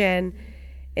decision,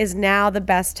 is now the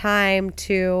best time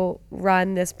to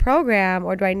run this program,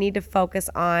 or do I need to focus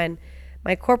on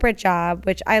my corporate job,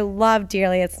 which I love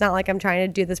dearly. It's not like I'm trying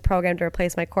to do this program to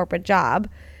replace my corporate job.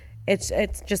 It's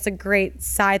just a great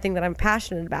side thing that I'm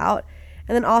passionate about.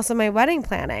 And then also my wedding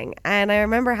planning. And I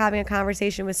remember having a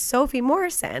conversation with Sophie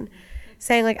Morrison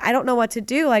saying, like, I don't know what to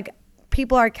do. Like,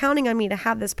 people are counting on me to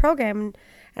have this program,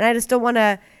 and I just don't want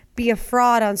to be a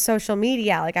fraud on social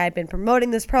media. Like I had been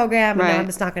promoting this program and now I'm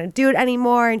just not going to do it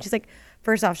anymore. And she's like,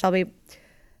 first off, Shelby,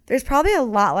 there's probably a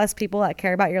lot less people that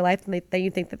care about your life than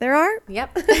you think that there are.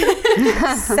 Yep.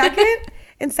 Second,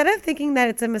 instead of thinking that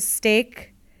it's a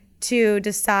mistake to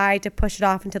decide to push it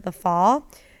off into the fall,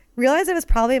 realize it was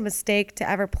probably a mistake to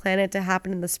ever plan it to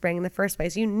happen in the spring in the first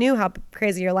place. You knew how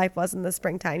crazy your life was in the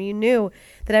springtime. You knew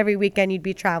that every weekend you'd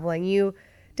be traveling. You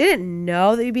didn't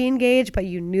know that you'd be engaged, but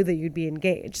you knew that you'd be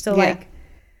engaged. So like,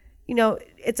 you know,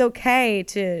 it's okay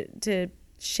to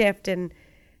shift and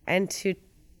to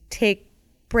take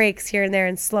breaks here and there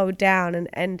and slow down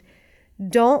and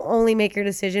don't only make your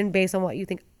decision based on what you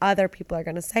think other people are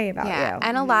going to say about you.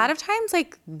 And a lot of times,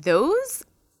 like, those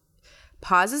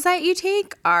pauses that you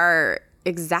take are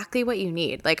exactly what you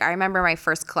need. Like, I remember my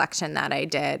first collection that I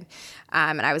did,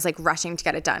 and I was like rushing to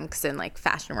get it done because in like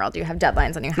fashion world, you have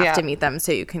deadlines and you have to meet them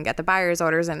so you can get the buyer's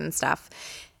orders in and stuff.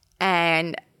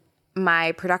 And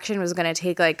my production was going to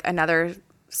take like another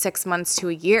 6 months to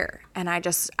a year. And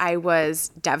I was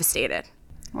devastated.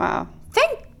 Wow.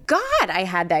 Thank God I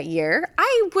had that year.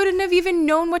 I wouldn't have even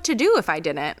known what to do if I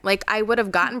didn't. Like, I would have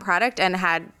gotten product and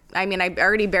I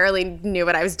already barely knew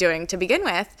what I was doing to begin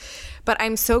with. But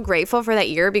I'm so grateful for that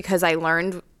year because I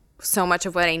learned so much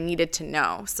of what I needed to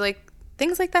know. So, like,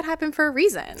 things like that happen for a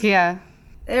reason. Yeah.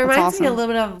 It reminds me a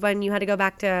little bit of when you had to go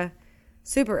back to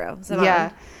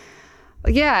Subaru.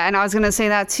 Yeah, and I was going to say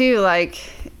that too. Like,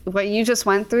 what you just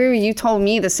went through, you told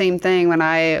me the same thing when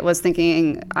I was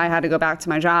thinking I had to go back to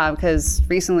my job because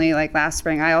recently, like last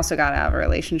spring, I also got out of a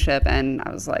relationship and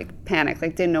I was like panicked,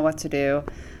 like didn't know what to do.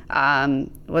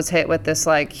 Was hit with this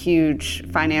like huge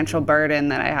financial burden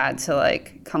that I had to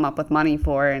like come up with money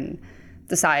for and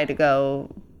decided to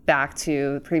go back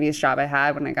to the previous job I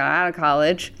had when I got out of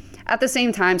college. At the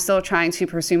same time, still trying to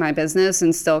pursue my business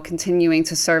and still continuing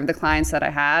to serve the clients that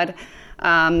I had.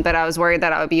 But I was worried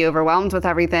that I would be overwhelmed with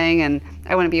everything and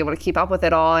I wouldn't be able to keep up with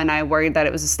it all. And I worried that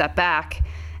it was a step back.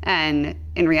 And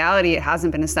in reality, it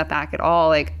hasn't been a step back at all.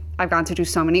 Like, I've gotten to do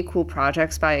so many cool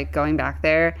projects by going back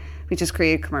there. We just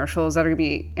created commercials that are going to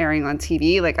be airing on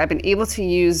TV. Like, I've been able to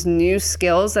use new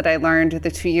skills that I learned the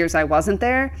 2 years I wasn't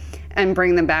there and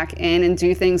bring them back in and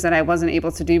do things that I wasn't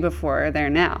able to do before there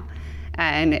now.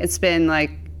 And it's been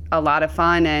like a lot of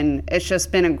fun and it's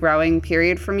just been a growing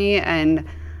period for me. And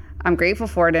I'm grateful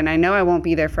for it, and I know I won't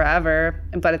be there forever,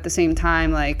 but at the same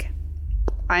time, like,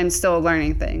 I'm still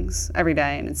learning things every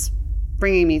day, and it's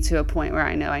bringing me to a point where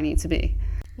I know I need to be.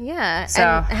 Yeah, So,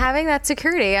 and having that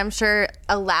security, I'm sure,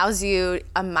 allows you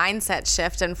a mindset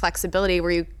shift and flexibility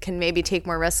where you can maybe take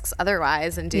more risks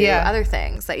otherwise and do other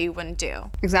things that you wouldn't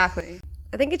do. Exactly.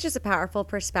 I think it's just a powerful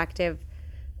perspective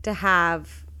to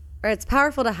have, or it's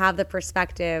powerful to have the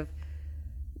perspective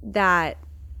that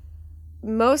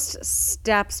most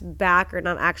steps back are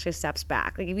not actually steps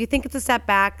back. Like, if you think it's a step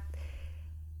back,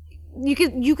 you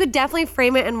could definitely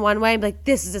frame it in one way and be like,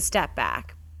 this is a step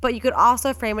back. But you could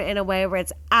also frame it in a way where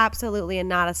it's absolutely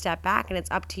not a step back, and it's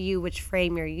up to you which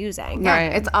frame you're using. Yeah,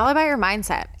 it's all about your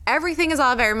mindset. Everything is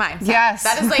all about your mindset. Yes.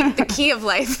 That is like the key of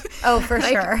life. Oh, for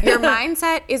sure. Your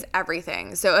mindset is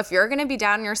everything. So if you're going to be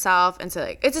down on yourself and say,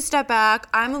 like, it's a step back,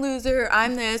 I'm a loser,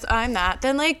 I'm this, I'm that,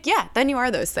 then like, yeah, then you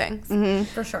are those things. Mm-hmm.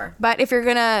 For sure. But if you're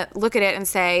going to look at it and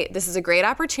say, this is a great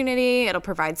opportunity, it'll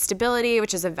provide stability,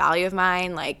 which is a value of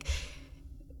mine, like,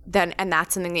 then, and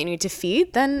that's something that you need to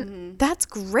feed, then that's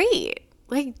great.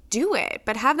 Like, do it,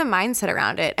 but have the mindset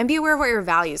around it and be aware of what your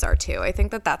values are too. I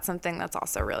think that that's something that's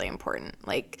also really important.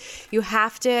 Like, you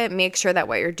have to make sure that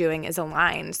what you're doing is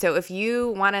aligned. So if you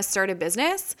want to start a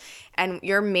business and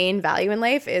your main value in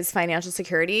life is financial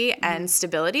security and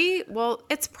stability, well,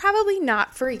 it's probably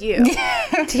not for you.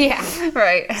 Yeah.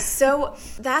 Right. So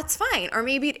that's fine. Or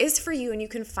maybe it is for you and you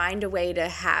can find a way to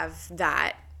have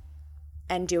that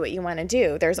and do what you want to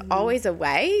do. There's always a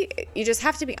way. You just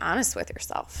have to be honest with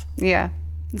yourself. Yeah,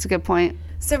 that's a good point.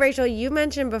 So, Rachel, you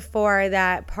mentioned before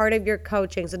that part of your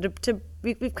coaching, so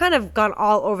we've kind of gone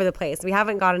all over the place. We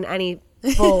haven't gotten any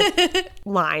full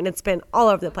line. It's been all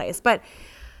over the place. But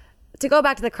to go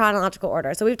back to the chronological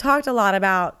order, so we've talked a lot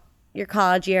about your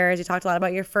college years. You talked a lot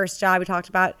about your first job. We talked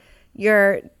about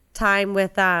your time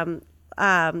with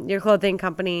your clothing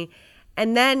company.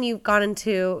 And then you've gone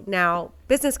into now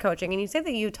business coaching, and you say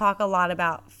that you talk a lot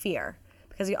about fear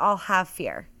because we all have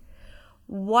fear.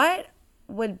 What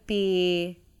would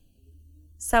be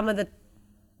some of the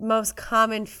most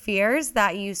common fears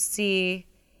that you see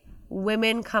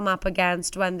women come up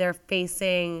against when they're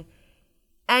facing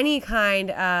any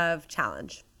kind of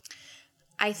challenge?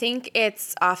 I think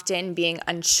it's often being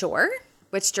unsure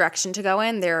which direction to go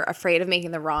in. They're afraid of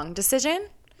making the wrong decision.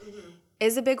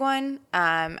 is a big one.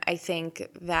 I think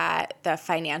that the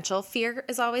financial fear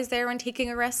is always there when taking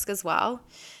a risk as well.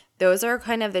 Those are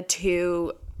kind of the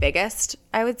two biggest,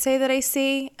 I would say, that I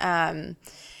see. And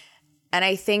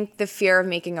I think the fear of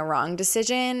making a wrong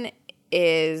decision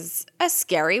is a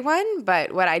scary one.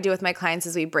 But what I do with my clients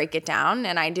is we break it down,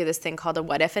 and I do this thing called a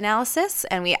what if analysis.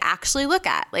 And we actually look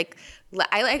at,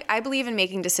 I believe in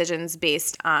making decisions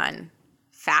based on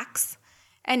facts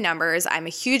and numbers. I'm a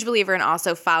huge believer in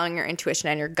also following your intuition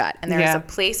and your gut. And there is a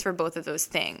place for both of those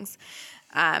things.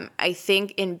 I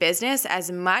think in business,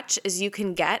 as much as you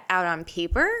can get out on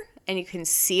paper and you can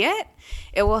see it,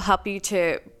 it will help you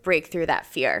to break through that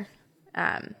fear.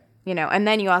 And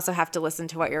then you also have to listen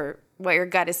to what your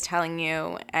gut is telling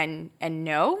you and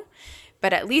know.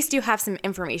 But at least you have some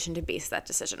information to base that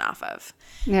decision off of.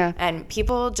 Yeah. And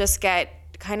people just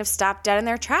get kind of stopped dead in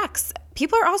their tracks.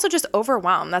 People are also just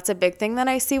overwhelmed. That's a big thing that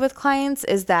I see with clients,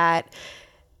 is that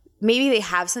maybe they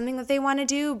have something that they want to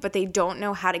do, but they don't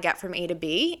know how to get from A to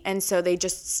B. And so they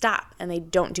just stop and they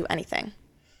don't do anything.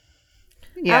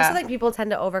 I also think people tend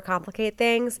to overcomplicate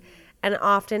things. And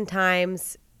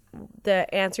oftentimes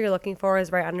the answer you're looking for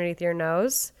is right underneath your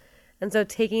nose. And so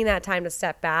taking that time to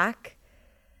step back,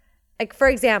 like for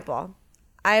example,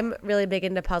 I'm really big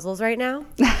into puzzles right now.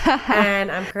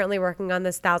 And I'm currently working on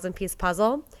this 1,000-piece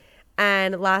puzzle.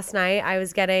 And last night I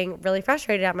was getting really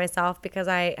frustrated at myself because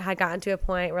I had gotten to a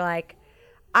point where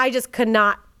I just could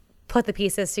not put the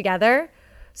pieces together.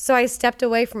 So I stepped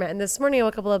away from it. And this morning I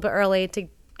woke up a little bit early to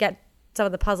get some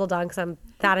of the puzzle done because I'm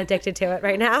that addicted to it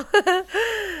right now.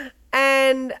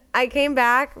 And I came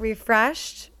back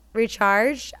refreshed,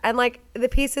 recharged, and the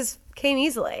pieces came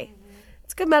easily.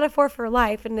 It's a good metaphor for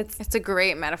life, and it's a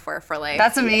great metaphor for life.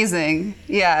 That's amazing.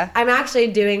 Yeah. I'm actually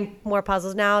doing more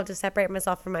puzzles now to separate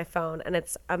myself from my phone, and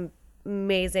it's an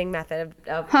amazing method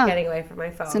of getting away from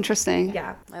my phone. It's interesting.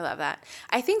 Yeah. I love that.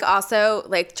 I think also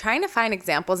trying to find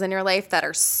examples in your life that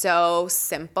are so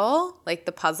simple, like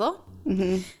the puzzle,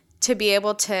 to be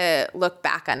able to look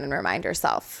back on and remind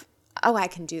yourself, oh, I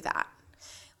can do that.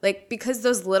 Because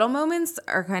those little moments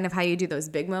are kind of how you do those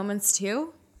big moments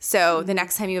too. So the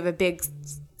next time you have a big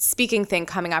speaking thing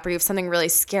coming up or you have something really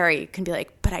scary, you can be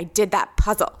like, but I did that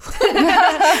puzzle.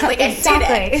 I did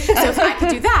it. So if I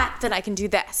can do that, then I can do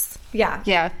this. Yeah.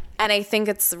 Yeah. And I think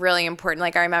it's really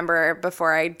important. I remember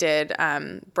before I did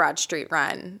Broad Street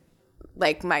Run,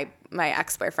 my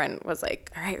ex-boyfriend was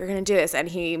like, all right, we're going to do this. And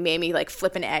he made me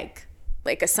flip an egg,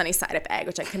 a sunny side up egg,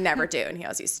 which I could never do. And he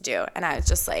always used to do. And I was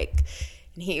just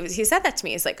and he said that to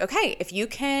me. He's like, okay, if you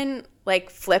can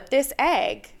flip this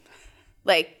egg,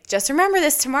 just remember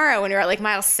this tomorrow when you're at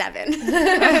mile 7. You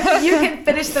can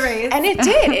finish the race. And it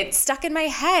did. It stuck in my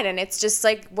head. And it's just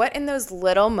what in those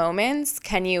little moments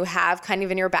can you have kind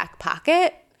of in your back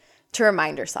pocket to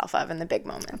remind yourself of in the big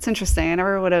moments? That's interesting. I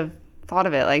never would have thought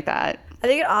of it like that. I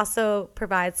think it also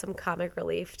provides some comic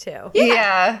relief too.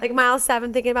 Yeah. Mile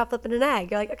 7 thinking about flipping an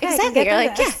egg. You're like, okay, Exactly. I can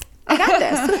You're get through yeah, this. I got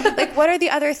this. What are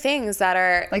the other things that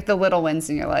are the little wins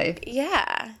in your life.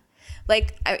 Yeah.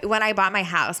 When I bought my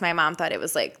house, my mom thought it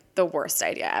was the worst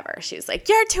idea ever. She was like,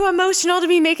 you're too emotional to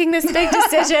be making this big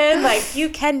decision. You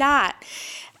cannot.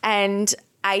 And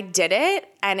I did it.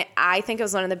 And I think it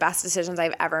was one of the best decisions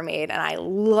I've ever made. And I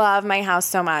love my house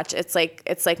so much. It's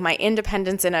like my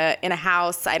independence in a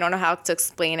house. I don't know how to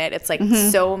explain it. It's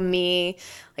so me.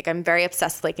 I'm very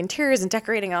obsessed with interiors and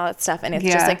decorating and all that stuff. And it's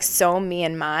just so me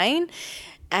and mine.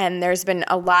 And there's been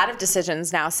a lot of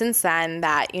decisions now since then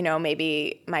that,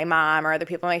 maybe my mom or other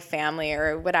people in my family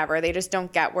or whatever, they just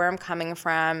don't get where I'm coming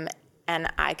from.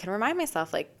 And I can remind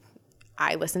myself,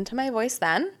 I listened to my voice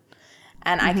then,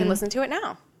 and I can listen to it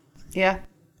now. Yeah.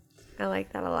 I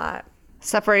like that a lot.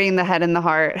 Separating the head and the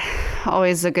heart, it's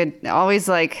always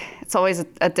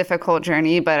a difficult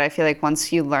journey, but I feel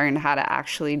once you learn how to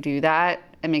actually do that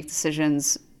and make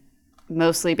decisions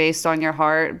mostly based on your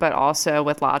heart, but also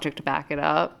with logic to back it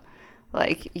up,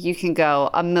 you can go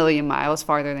a million miles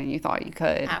farther than you thought you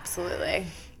could. Absolutely.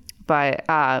 But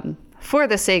for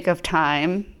the sake of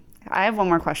time, I have one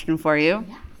more question for you.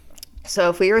 Yeah. So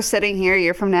if we were sitting here a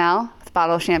year from now with a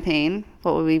bottle of champagne,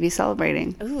 what would we be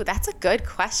celebrating? Ooh, that's a good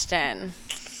question.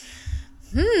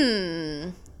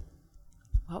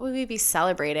 What would we be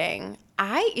celebrating?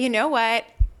 You know what?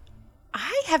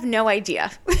 I have no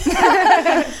idea.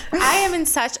 I am in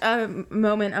such a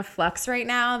moment of flux right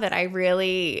now that I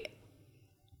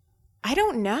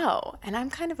don't know. And I'm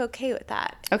kind of okay with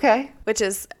that. Okay. Which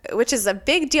is a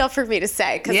big deal for me to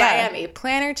say because I am a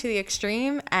planner to the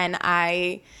extreme, and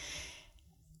I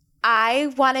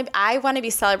want to be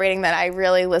celebrating that I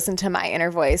really listen to my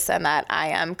inner voice and that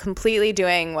I am completely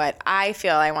doing what I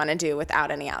feel I want to do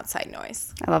without any outside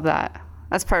noise. I love that.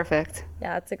 That's perfect.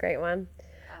 Yeah, that's a great one.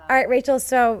 All right, Rachel,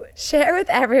 so share with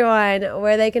everyone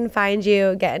where they can find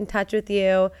you, get in touch with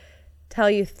you, tell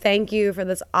you thank you for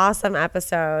this awesome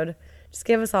episode. Just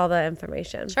give us all the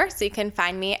information. Sure. So you can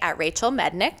find me at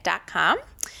rachelmednick.com.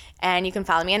 And you can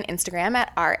follow me on Instagram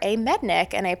at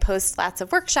RAMednick. And I post lots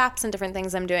of workshops and different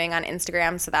things I'm doing on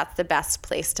Instagram. So that's the best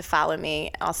place to follow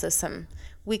me. Also some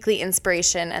weekly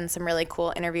inspiration and some really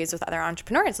cool interviews with other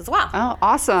entrepreneurs as well. Oh,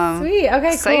 awesome. Sweet.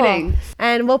 Okay, Exciting. cool.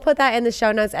 And we'll put that in the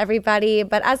show notes, everybody.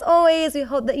 But as always, we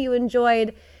hope that you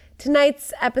enjoyed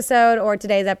tonight's episode or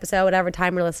today's episode, whatever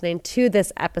time you're listening to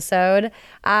this episode.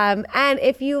 And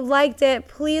if you liked it,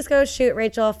 please go shoot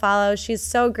Rachel a follow. She's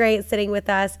so great sitting with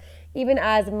us, even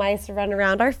as mice run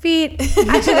around our feet.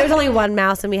 Actually, there's only one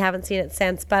mouse and we haven't seen it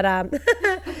since, but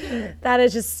that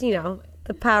is just, you know,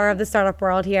 the power of the startup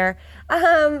world here.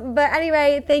 But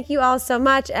anyway, thank you all so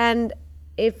much. And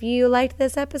if you liked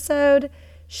this episode,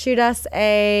 shoot us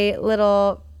a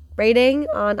little rating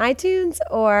on iTunes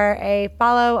or a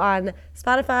follow on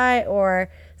Spotify or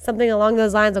something along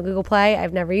those lines on Google Play.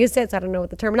 I've never used it, so I don't know what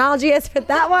the terminology is for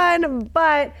that one.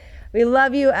 But we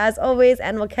love you as always,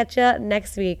 and we'll catch you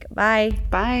next week. Bye.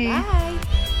 Bye. Bye.